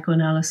about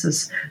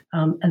psychoanalysis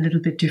a little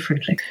bit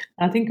differently.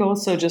 I think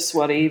also just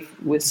what Eve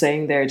was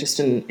saying there, just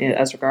in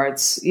as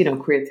regards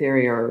queer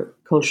theory or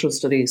cultural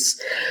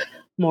studies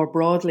more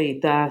broadly,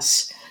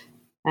 that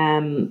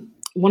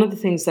one of the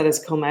things that has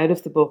come out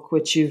of the book,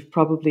 which you've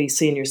probably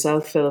seen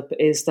yourself, Philip,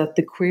 is that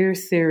the queer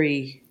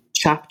theory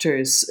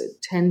chapters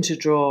tend to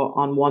draw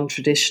on one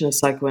tradition of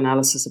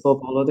psychoanalysis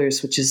above all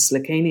others, which is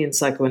Lacanian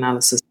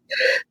psychoanalysis,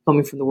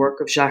 coming from the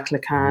work of Jacques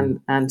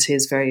Lacan and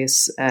his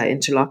various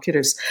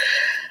interlocutors.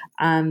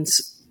 And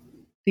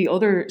the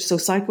other, so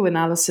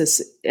psychoanalysis,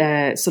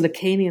 so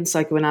Lacanian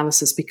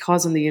psychoanalysis,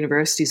 because in the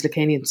universities,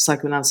 Lacanian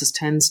psychoanalysis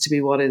tends to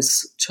be what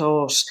is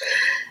taught,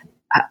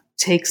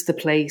 takes the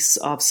place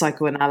of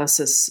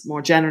psychoanalysis.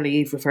 More generally,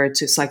 you've referred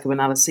to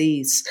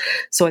psychoanalyses.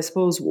 So I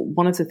suppose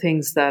one of the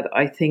things that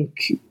I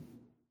think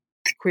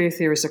queer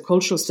theorists or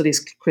cultural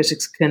studies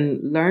critics can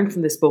learn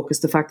from this book is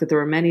the fact that there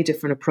are many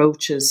different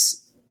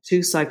approaches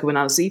to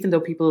psychoanalysis. Even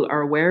though people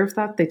are aware of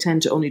that, they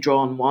tend to only draw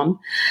on one.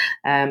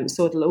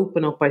 So it'll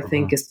open up, I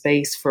think, a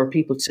space for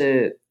people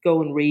to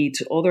go and read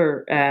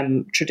other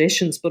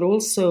traditions, but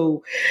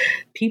also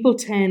people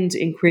tend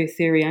in queer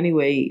theory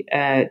anyway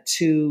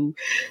to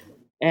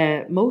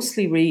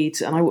mostly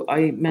read, and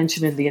I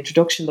mentioned in the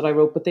introduction that I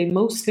wrote, but they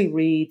mostly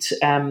read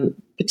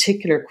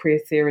particular queer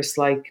theorists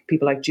like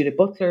people like Judith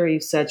Butler,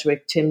 Eve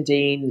Sedgwick, Tim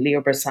Dean, Leo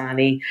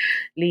Bersani,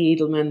 Lee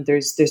Edelman.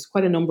 There's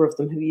quite a number of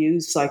them who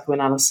use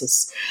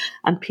psychoanalysis,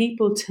 and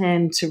people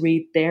tend to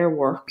read their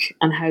work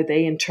and how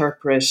they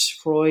interpret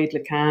Freud,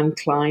 Lacan,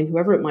 Klein,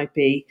 whoever it might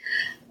be,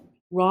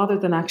 rather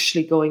than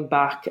actually going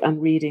back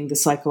and reading the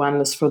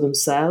psychoanalysts for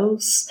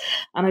themselves.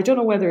 And I don't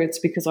know whether it's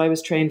because I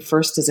was trained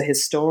first as a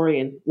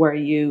historian, where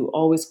you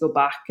always go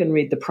back and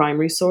read the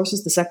primary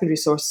sources. The secondary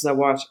sources are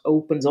what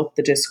opens up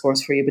the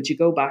discourse for you, but you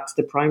go back to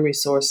the primary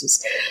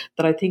sources,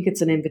 that I think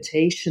it's an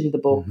invitation, the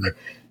book,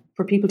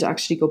 for people to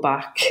actually go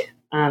back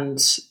and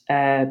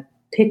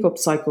pick up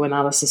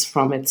psychoanalysis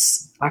from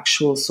its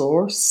actual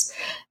source,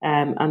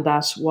 and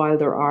that while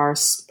there are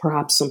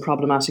perhaps some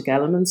problematic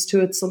elements to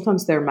it,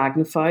 sometimes they're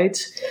magnified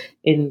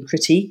in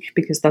critique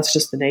because that's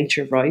just the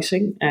nature of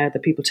writing,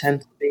 that people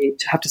tend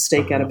to have to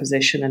stake out a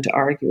position and to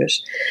argue it.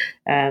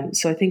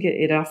 So I think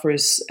it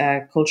offers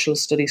cultural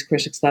studies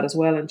critics that as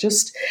well. And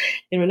just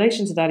in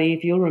relation to that,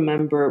 Eve, you'll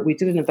remember we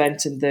did an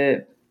event in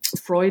the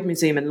Freud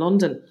Museum in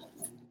London.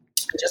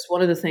 Just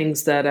one of the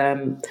things that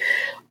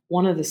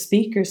one of the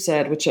speakers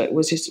said, which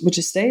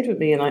has stayed with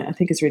me, and I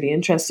think is really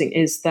interesting,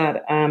 is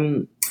that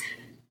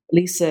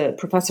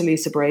Professor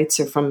Lisa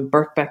Breitzer from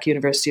Birkbeck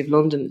University of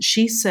London,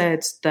 she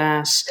said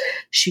that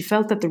she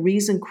felt that the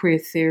reason queer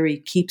theory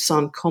keeps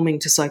on coming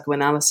to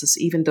psychoanalysis,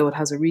 even though it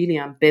has a really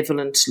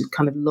ambivalent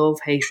kind of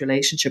love-hate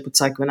relationship with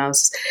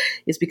psychoanalysis,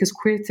 is because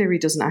queer theory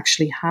doesn't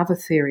actually have a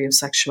theory of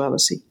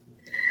sexuality.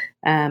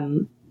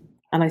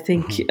 And I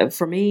think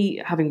for me,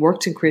 having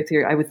worked in queer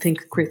theory, I would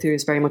think queer theory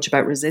is very much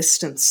about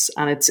resistance,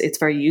 and it's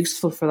very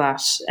useful for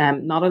that,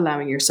 not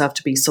allowing yourself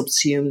to be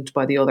subsumed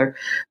by the other,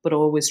 but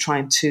always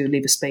trying to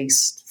leave a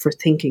space for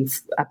thinking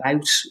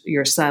about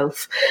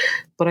yourself.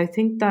 But I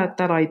think that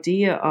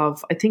idea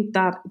of, I think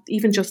that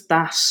even just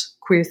that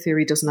queer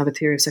theory doesn't have a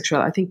theory of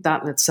sexuality, I think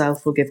that in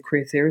itself will give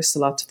queer theorists a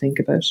lot to think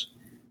about.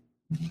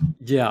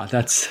 Yeah,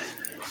 that's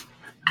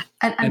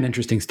an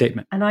interesting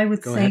statement. And I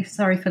would say,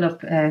 sorry, Philip,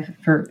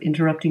 for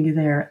interrupting you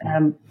there.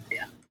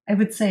 I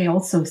would say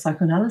also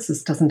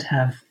psychoanalysis doesn't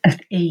have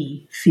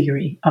a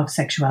theory of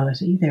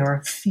sexuality. There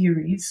are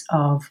theories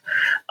of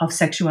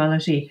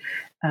sexuality.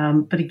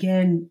 But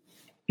again,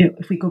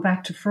 if we go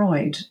back to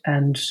Freud,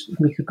 and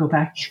we could go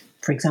back,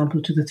 for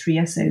example, to the 3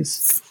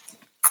 essays,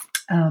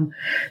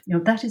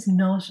 that is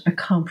not a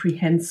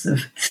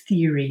comprehensive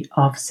theory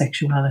of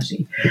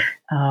sexuality.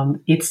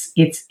 It's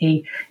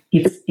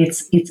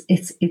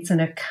an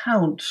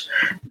account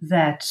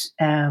that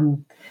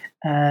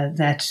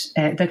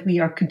that we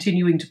are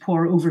continuing to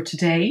pore over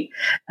today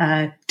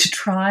to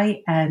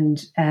try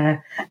and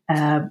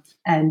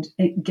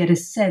get a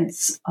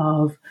sense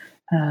of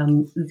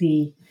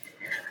the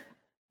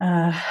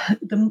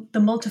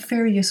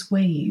multifarious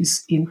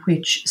ways in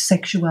which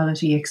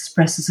sexuality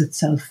expresses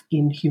itself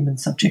in human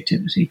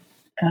subjectivity.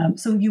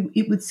 So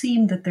it would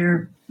seem that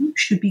there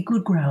should be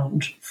good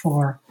ground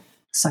for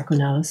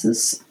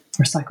psychoanalysis,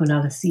 or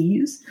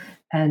psychoanalyses,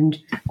 and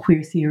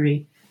queer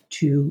theory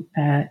to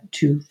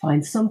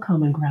find some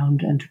common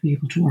ground and to be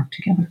able to work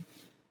together.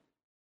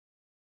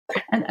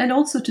 And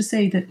also to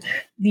say that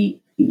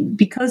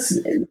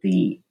because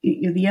the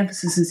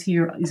emphasis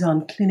is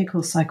on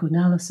clinical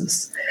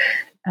psychoanalysis.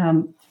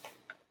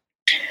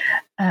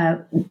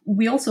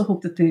 We also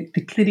hope that the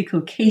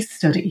clinical case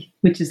study,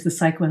 which is the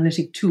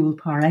psychoanalytic tool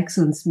par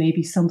excellence, may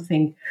be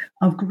something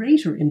of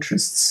greater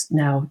interest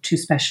now to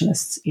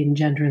specialists in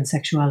gender and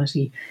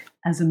sexuality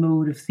as a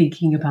mode of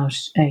thinking about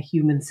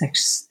human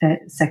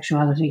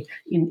sexuality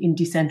in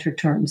decentered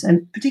terms,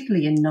 and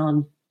particularly in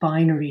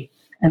non-binary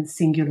and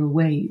singular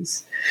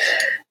ways.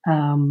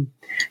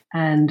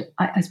 And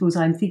I suppose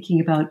I'm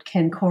thinking about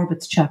Ken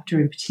Corbett's chapter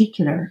in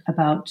particular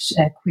about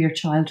queer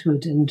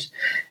childhood and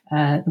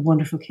the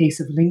wonderful case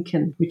of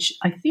Lincoln, which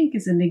I think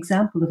is an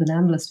example of an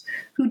analyst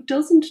who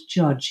doesn't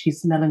judge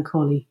his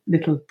melancholy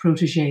little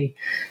protege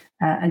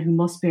and who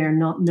must bear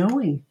not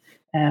knowing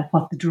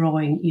what the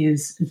drawing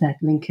is that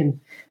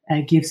Lincoln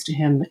gives to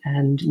him,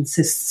 and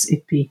insists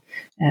it be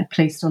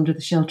placed under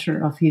the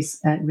shelter of his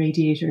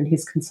radiator in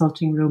his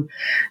consulting room,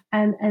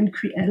 and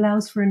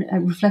allows for a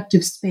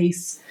reflective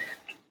space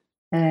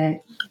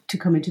to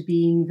come into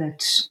being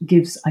that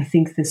gives, I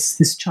think,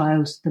 this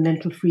child the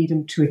mental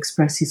freedom to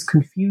express his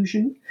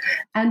confusion.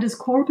 And as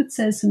Corbett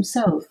says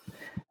himself,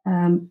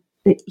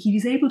 he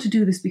is able to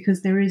do this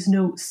because there is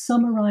no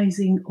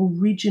summarizing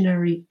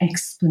originary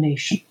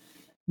explanation.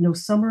 No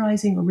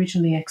summarizing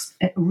originary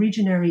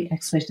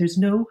explanation. There's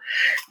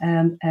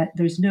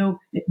no.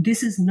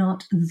 This is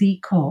not the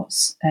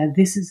cause.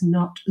 This is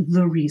not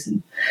the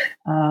reason.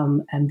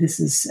 And this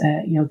is,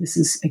 this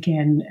is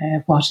again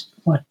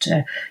what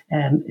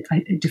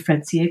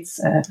differentiates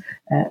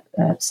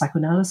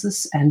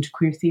psychoanalysis and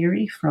queer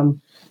theory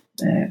from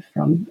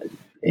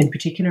in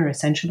particular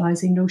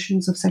essentializing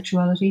notions of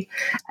sexuality.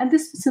 And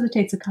this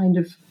facilitates a kind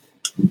of,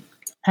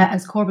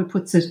 as Corbett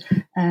puts it,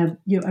 a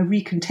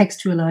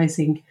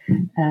recontextualizing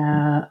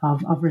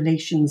of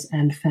relations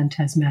and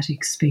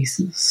phantasmatic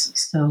spaces.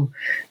 So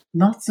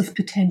lots of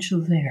potential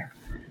there.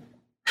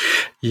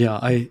 Yeah,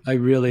 I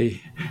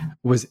really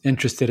was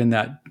interested in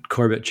that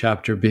Corbett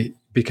chapter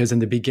because in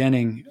the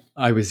beginning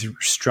I was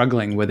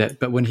struggling with it.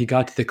 But when he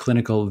got to the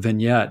clinical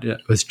vignette,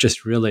 it was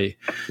just really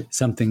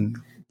something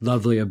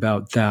lovely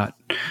about that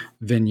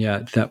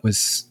vignette that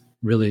was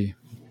really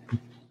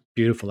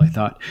beautiful, I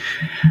thought.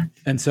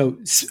 And so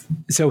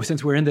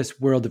since we're in this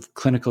world of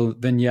clinical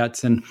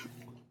vignettes and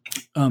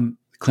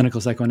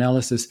clinical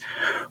psychoanalysis,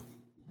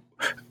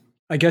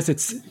 I guess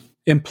it's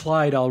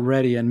implied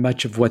already in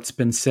much of what's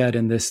been said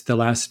in the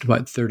last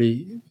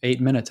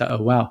 38 minutes.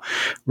 Oh wow,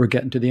 we're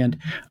getting to the end.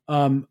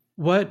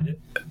 What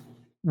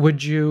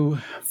would you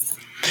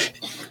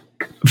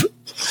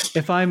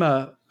if I'm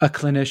a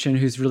clinician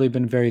who's really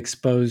been very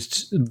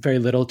exposed, very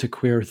little to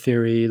queer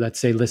theory, let's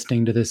say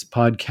listening to this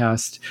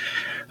podcast,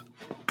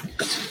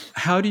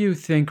 how do you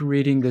think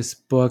reading this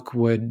book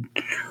would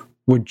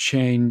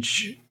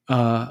change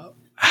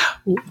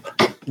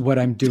what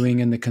I'm doing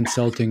in the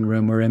consulting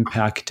room or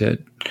impact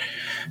it?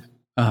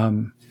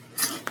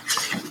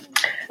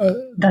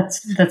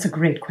 That's a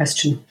great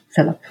question,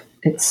 Philip.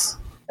 It's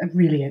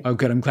really oh,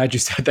 good. I'm glad you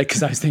said that,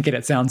 because I was thinking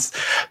it sounds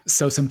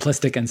so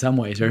simplistic in some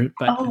ways.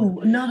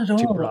 Not at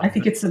all. I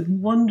think it's a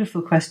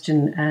wonderful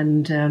question,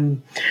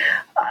 and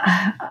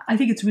I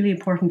think it's really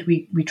important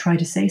we try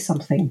to say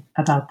something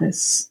about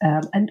this.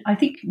 And I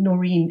think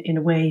Noreen, in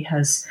a way,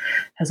 has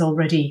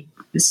already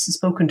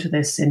spoken to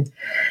this in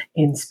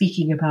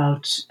speaking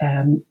about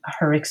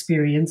her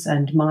experience,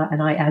 and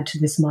I add to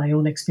this my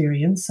own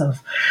experience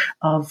of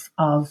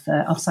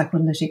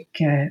psychoanalytic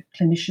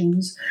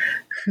clinicians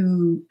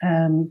who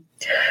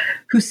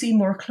seem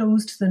more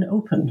closed than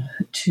open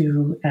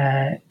to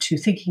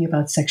thinking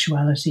about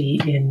sexuality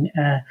in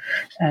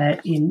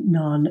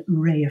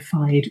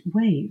non-reified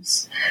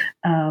ways,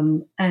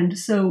 and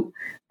so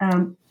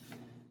and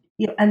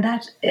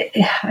that,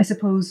 I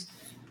suppose,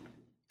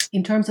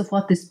 in terms of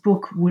what this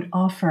book would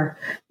offer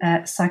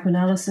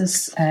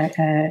psychoanalysis,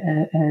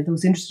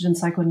 those interested in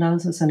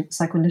psychoanalysis and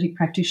psychoanalytic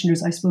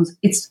practitioners, I suppose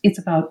it's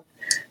about,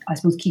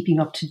 keeping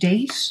up to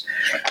date,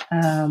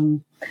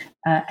 and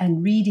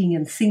reading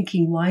and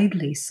thinking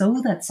widely,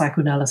 so that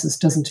psychoanalysis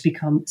doesn't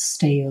become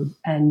stale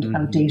and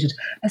outdated.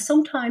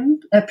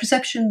 Sometimes a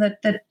perception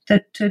that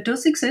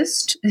does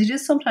exist. It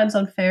is sometimes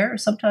unfair,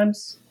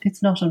 sometimes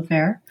it's not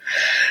unfair,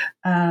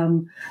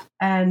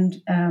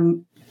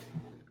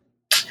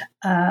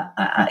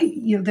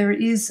 there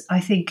is, I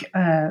think,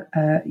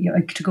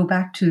 to go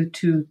back to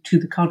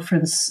the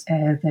conference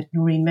that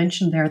Noreen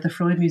mentioned there at the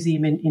Freud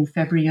Museum in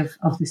February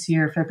of this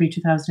year, February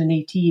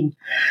 2018.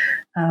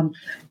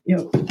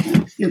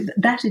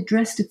 That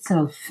addressed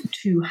itself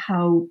to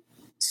how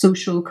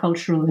social,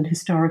 cultural, and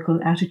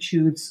historical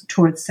attitudes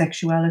towards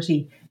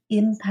sexuality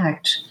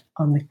impact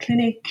on the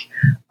clinic,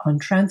 on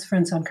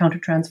transference, on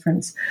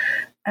countertransference,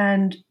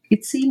 and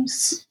it seemed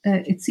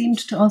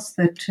to us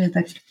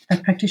that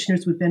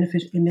practitioners would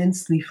benefit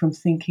immensely from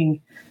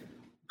thinking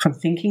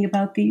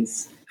about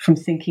these, from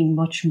thinking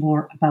much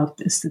more about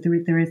this. That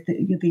there is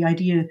the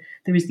idea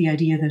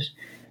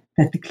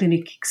that the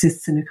clinic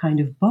exists in a kind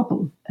of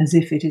bubble, as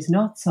if it is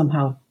not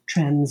somehow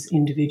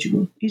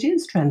trans-individual. It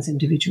is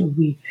trans-individual.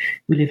 We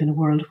live in a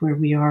world where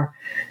we are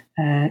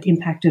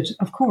impacted,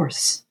 of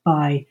course,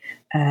 by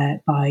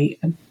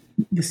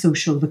the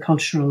social, the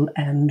cultural,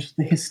 and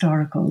the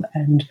historical,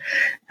 and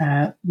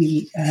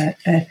we are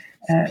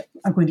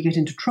going to get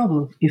into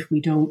trouble if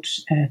we don't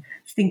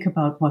think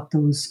about what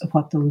those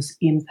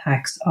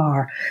impacts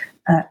are.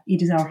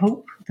 It is our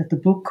hope that the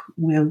book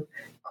will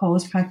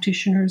cause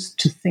practitioners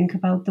to think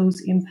about those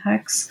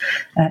impacts,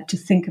 to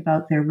think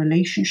about their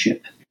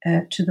relationship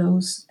to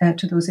those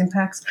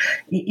impacts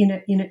in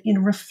a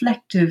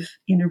reflective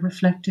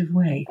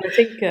way. I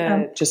think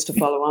just to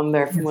follow on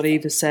there from what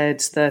Eva said,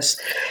 that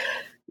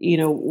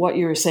what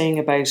you were saying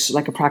about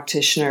like a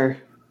practitioner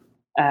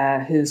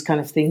who's kind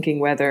of thinking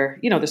whether,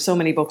 there's so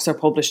many books are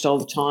published all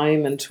the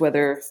time, and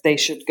whether they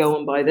should go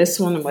and buy this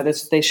one and whether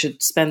they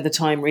should spend the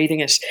time reading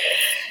it.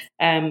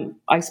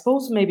 I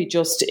suppose maybe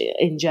just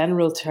in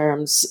general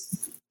terms,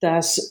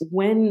 that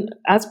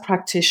as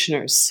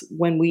practitioners,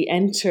 when we go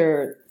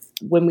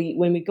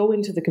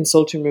into the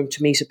consulting room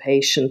to meet a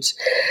patient,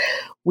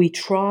 we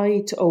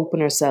try to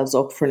open ourselves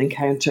up for an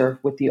encounter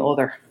with the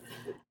other.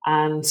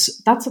 And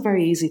that's a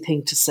very easy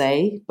thing to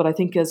say, but I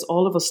think, as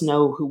all of us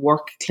know who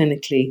work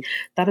clinically,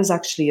 that is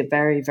actually a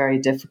very, very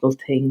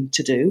difficult thing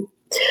to do,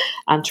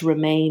 and to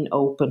remain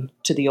open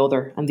to the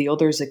other and the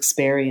other's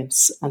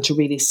experience, and to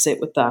really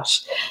sit with that.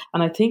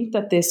 And I think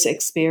that this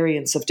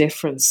experience of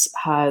difference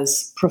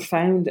has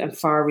profound and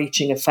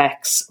far-reaching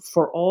effects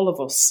for all of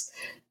us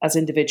as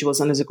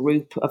individuals and as a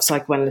group of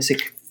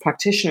psychoanalytic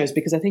practitioners,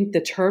 because I think the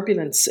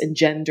turbulence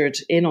engendered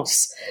in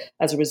us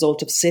as a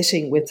result of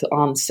sitting with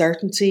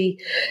uncertainty,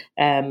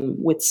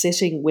 with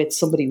sitting with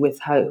somebody who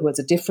has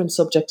a different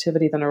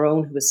subjectivity than our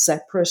own, who is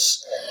separate,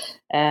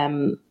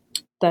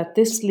 that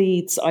this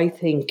leads, I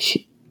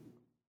think,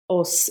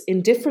 us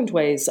in different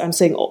ways. I'm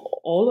saying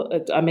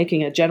I'm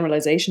making a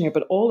generalization here,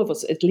 but all of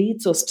us, it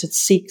leads us to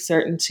seek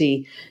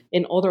certainty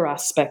in other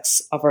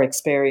aspects of our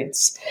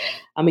experience.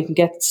 And we can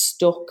get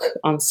stuck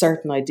on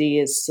certain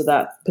ideas, so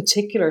that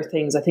particular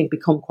things, I think,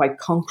 become quite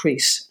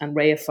concrete and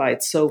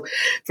reified. So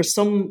for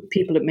some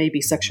people, it may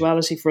be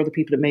sexuality. For other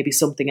people, it may be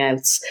something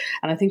else.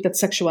 And I think that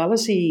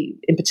sexuality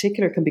in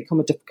particular can become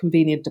a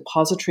convenient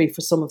depository for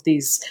some of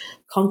these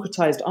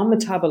concretized,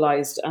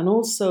 unmetabolized, and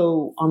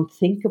also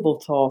unthinkable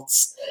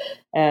thoughts,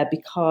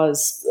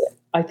 because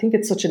I think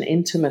it's such an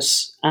intimate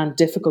and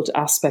difficult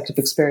aspect of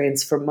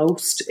experience for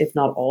most, if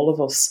not all of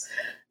us.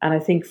 And I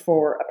think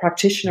for a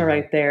practitioner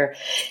out there,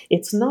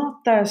 it's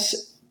not that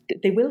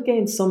they will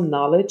gain some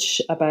knowledge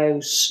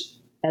about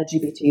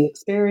LGBT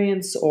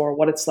experience or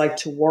what it's like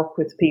to work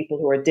with people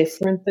who are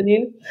different than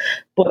you.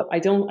 But I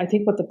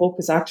think what the book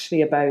is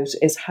actually about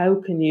is how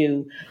can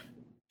you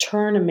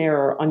turn a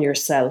mirror on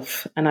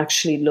yourself and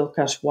actually look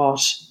at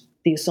what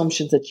the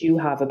assumptions that you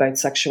have about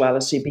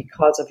sexuality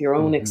because of your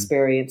own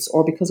experience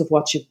or because of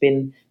what you've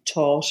been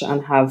taught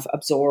and have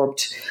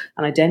absorbed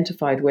and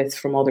identified with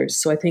from others.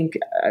 So I think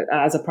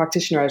as a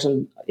practitioner,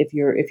 and if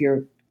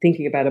you're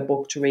thinking about a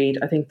book to read,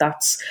 I think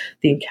that's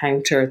the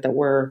encounter that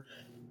we're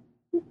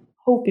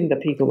hoping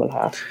that people will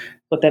have.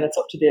 But then it's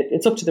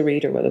up to the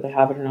reader whether they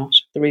have it or not.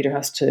 The reader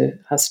has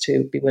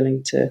to be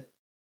willing to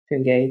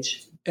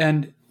engage.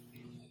 And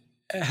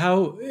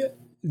how,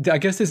 I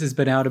guess this has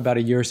been out about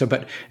a year or so,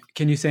 but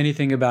can you say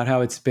anything about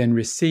how it's been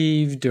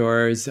received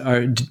or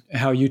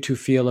how you two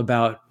feel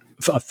about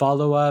a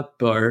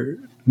follow-up, or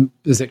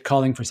is it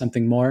calling for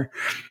something more?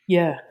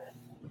 Yeah.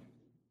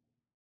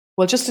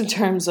 Well, just in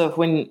terms of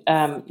when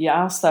you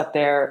asked that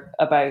there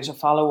about a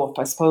follow-up,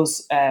 I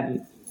suppose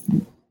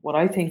what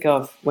I think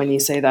of when you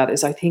say that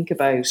is I think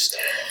about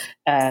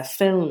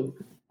film.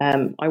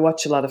 I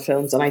watch a lot of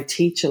films and I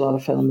teach a lot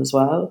of film as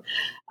well.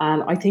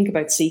 And I think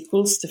about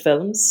sequels to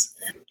films.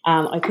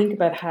 And I think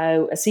about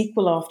how a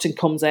sequel often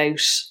comes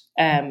out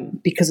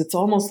because it's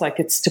almost like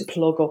it's to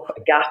plug up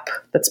a gap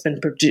that's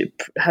been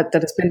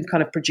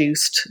kind of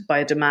produced by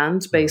a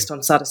demand based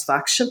on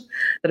satisfaction.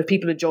 That if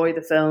people enjoy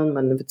the film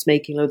and if it's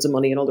making loads of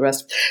money and all the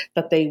rest,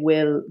 that they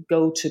will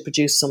go to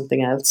produce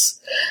something else.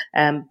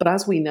 But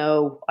as we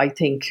know, I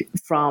think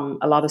from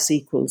a lot of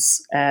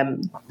sequels,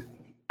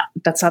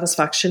 that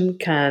satisfaction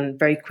can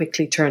very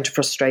quickly turn to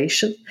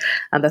frustration,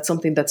 and that's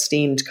something that's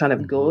deemed kind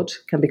of good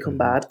can become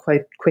bad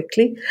quite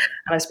quickly.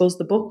 And I suppose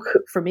the book,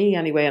 for me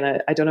anyway,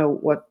 and I don't know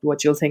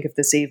what you'll think of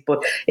this, Eve,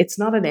 but it's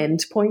not an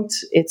end point.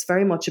 It's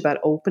very much about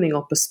opening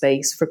up a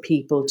space for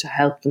people to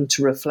help them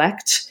to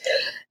reflect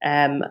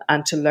and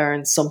to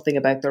learn something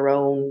about their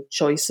own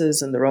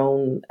choices and their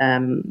own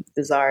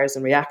desires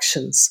and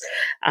reactions.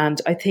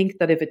 And I think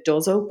that if it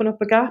does open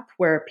up a gap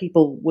where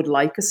people would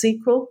like a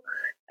sequel,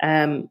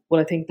 well,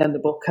 I think then the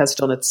book has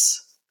done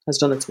its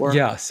work.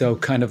 Yeah, so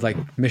kind of like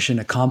mission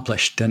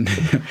accomplished, and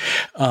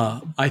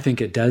I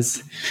think it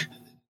does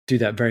do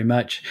that very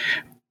much.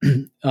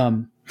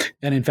 And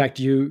in fact,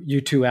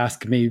 you two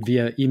asked me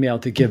via email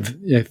to give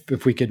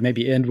if we could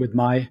maybe end with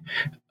my.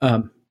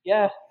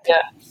 Yeah.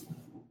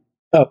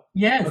 Oh,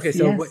 yes. Okay.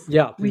 So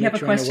yes. We have a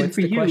question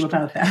for you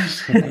about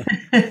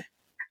that.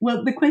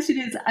 Well, the question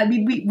is, I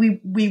mean,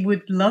 we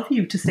would love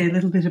you to say a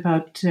little bit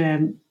about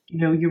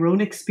your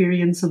own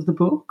experience of the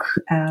book,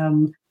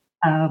 and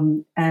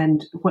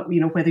what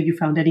whether you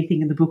found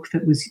anything in the book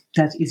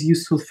that is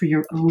useful for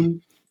your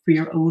own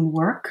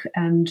work,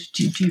 and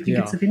do you think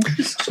it's of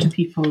interest to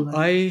people?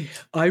 I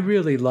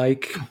really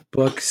like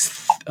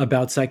books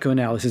about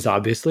psychoanalysis,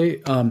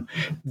 obviously,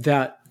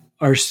 that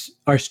are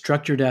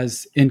structured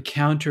as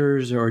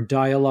encounters or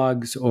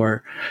dialogues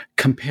or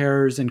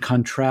compares and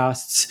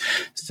contrasts.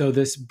 So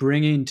this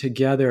bringing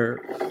together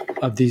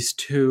of these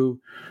two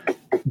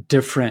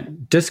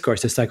different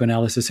discourses,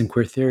 psychoanalysis and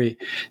queer theory,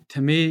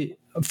 to me,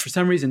 for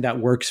some reason, that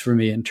works for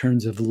me in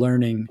terms of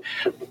learning.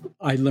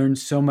 I learned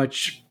so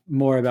much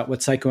more about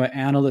what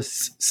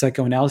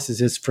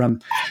psychoanalysis is from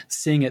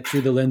seeing it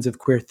through the lens of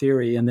queer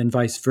theory, and then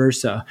vice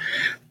versa.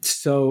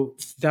 So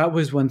that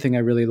was one thing I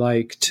really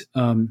liked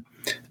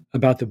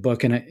about the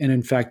book. And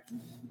in fact,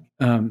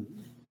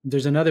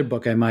 there's another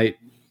book I might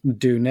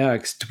do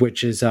next,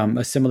 which is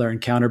a similar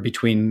encounter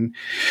between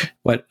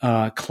what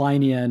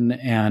Kleinian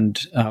and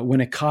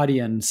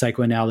Winnicottian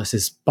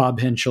psychoanalysis, Bob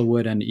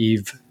Hinshelwood and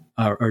Eve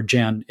or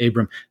Jan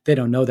Abram. They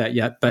don't know that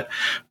yet, but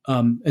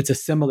it's a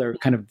similar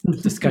kind of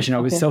discussion.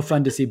 It was so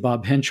fun to see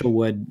Bob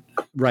Hinshelwood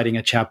writing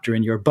a chapter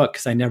in your book,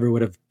 because I never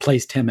would have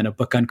placed him in a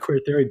book on queer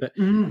theory, but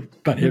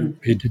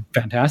he did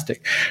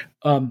fantastic.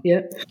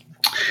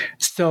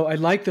 So I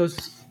like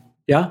those.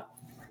 Yeah.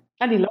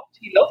 And he loved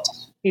it.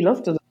 He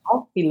loved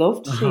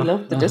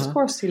the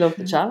discourse. He loved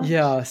the challenge.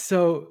 Yeah.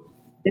 So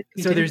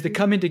there's the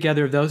coming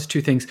together of those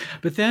two things.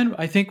 But then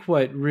I think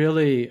what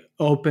really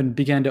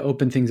began to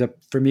open things up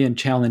for me and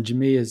challenge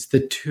me is the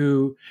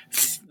two,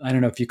 I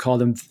don't know if you call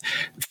them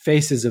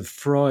faces of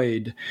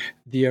Freud,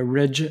 the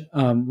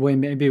original,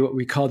 maybe what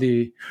we call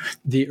the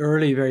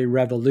early, very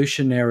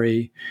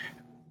revolutionary,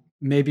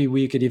 maybe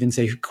we could even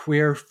say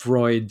queer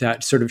Freud,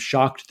 that sort of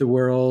shocked the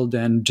world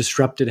and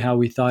disrupted how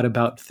we thought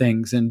about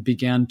things and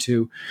began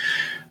to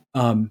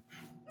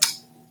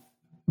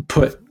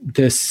put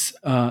this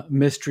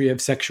mystery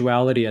of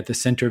sexuality at the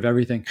center of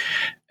everything.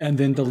 And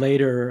then the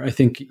later, I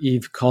think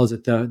Eve calls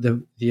it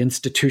the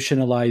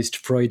institutionalized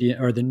Freudian,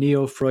 or the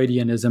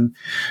neo-Freudianism,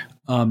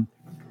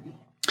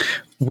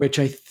 which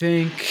I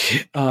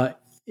think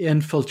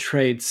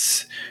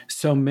infiltrates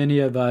so many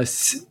of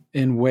us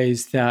in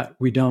ways that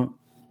we don't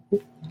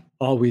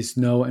always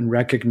know and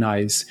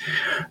recognize.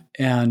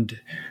 And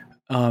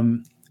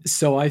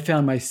so I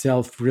found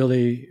myself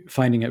really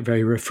finding it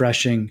very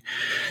refreshing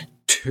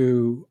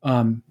to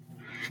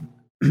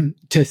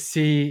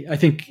see, I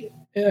think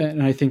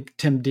and I think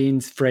Tim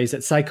Dean's phrase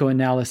that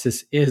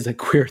psychoanalysis is a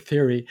queer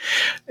theory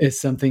is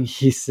something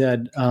he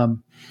said.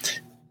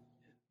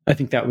 I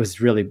think that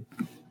was really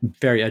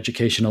very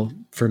educational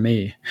for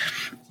me.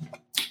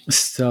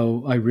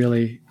 So I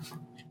really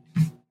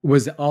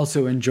was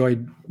also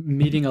enjoyed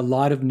meeting a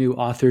lot of new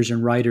authors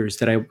and writers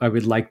that I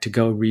would like to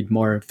go read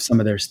more of some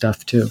of their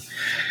stuff too.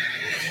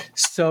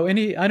 So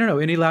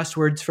any last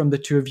words from the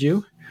two of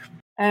you?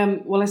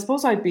 Well, I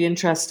suppose I'd be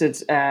interested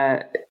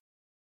to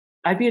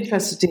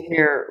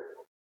hear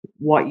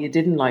what you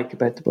didn't like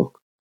about the book.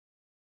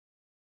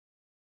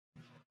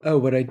 Oh,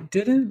 what I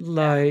didn't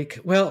like?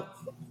 Well,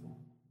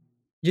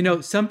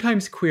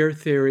 sometimes queer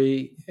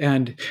theory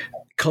and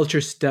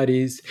culture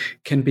studies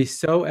can be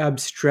so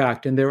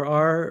abstract, and there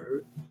are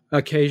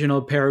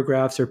occasional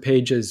paragraphs or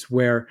pages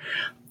where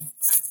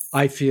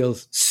I feel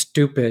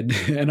stupid,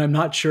 and I'm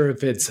not sure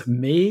if it's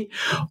me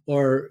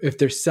or if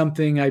there's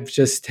something I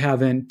just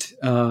haven't,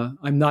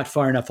 I'm not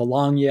far enough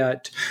along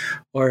yet,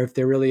 or if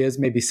there really is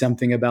maybe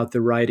something about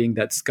the writing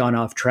that's gone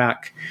off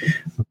track.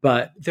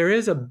 But there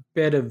is a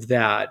bit of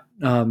that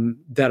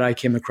that I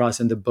came across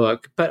in the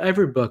book. But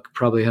every book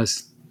probably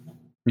has,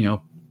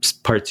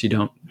 parts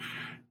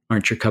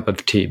aren't your cup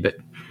of tea. But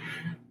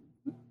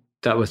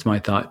that was my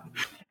thought.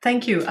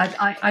 Thank you.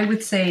 I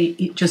would say,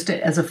 just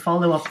as a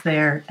follow-up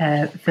there,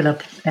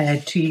 Philip,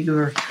 to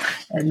your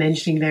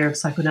mentioning there of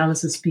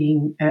psychoanalysis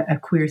being a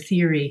queer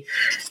theory,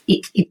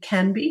 it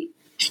can be.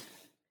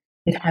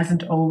 It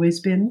hasn't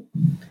always been.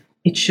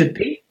 It should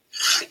be.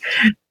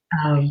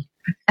 And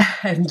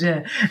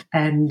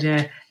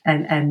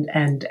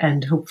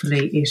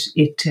hopefully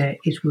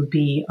it will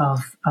be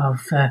of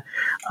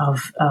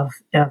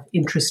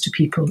interest to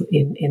people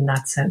in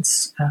that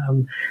sense.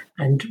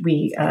 And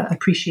we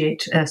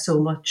appreciate so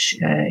much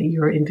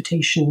your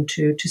invitation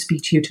to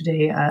speak to you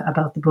today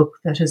about the book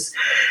that has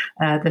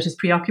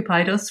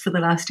preoccupied us for the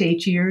last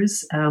 8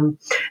 years, and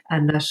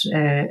that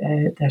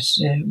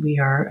we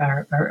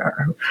are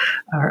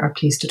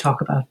pleased to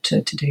talk about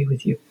today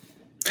with you.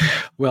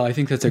 Well, I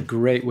think that's a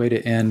great way to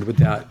end with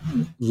that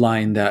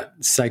line that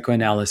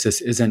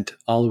psychoanalysis isn't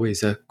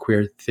always a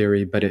queer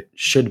theory, but it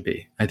should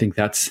be. I think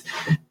that's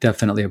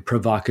definitely a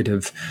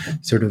provocative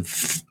sort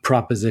of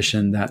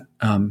proposition that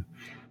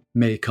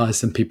may cause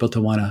some people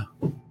to want to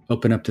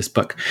open up this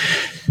book.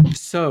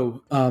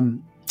 So,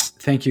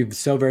 thank you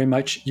so very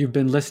much. You've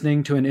been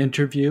listening to an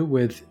interview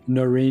with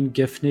Noreen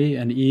Giffney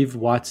and Eve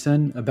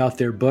Watson about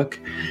their book,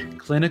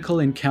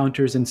 Clinical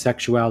Encounters in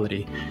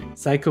Sexuality,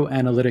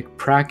 Psychoanalytic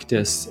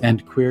Practice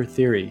and Queer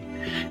Theory,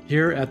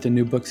 here at the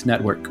New Books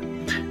Network.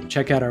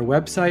 Check out our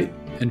website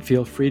and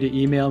feel free to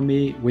email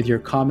me with your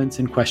comments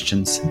and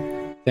questions.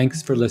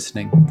 Thanks for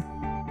listening.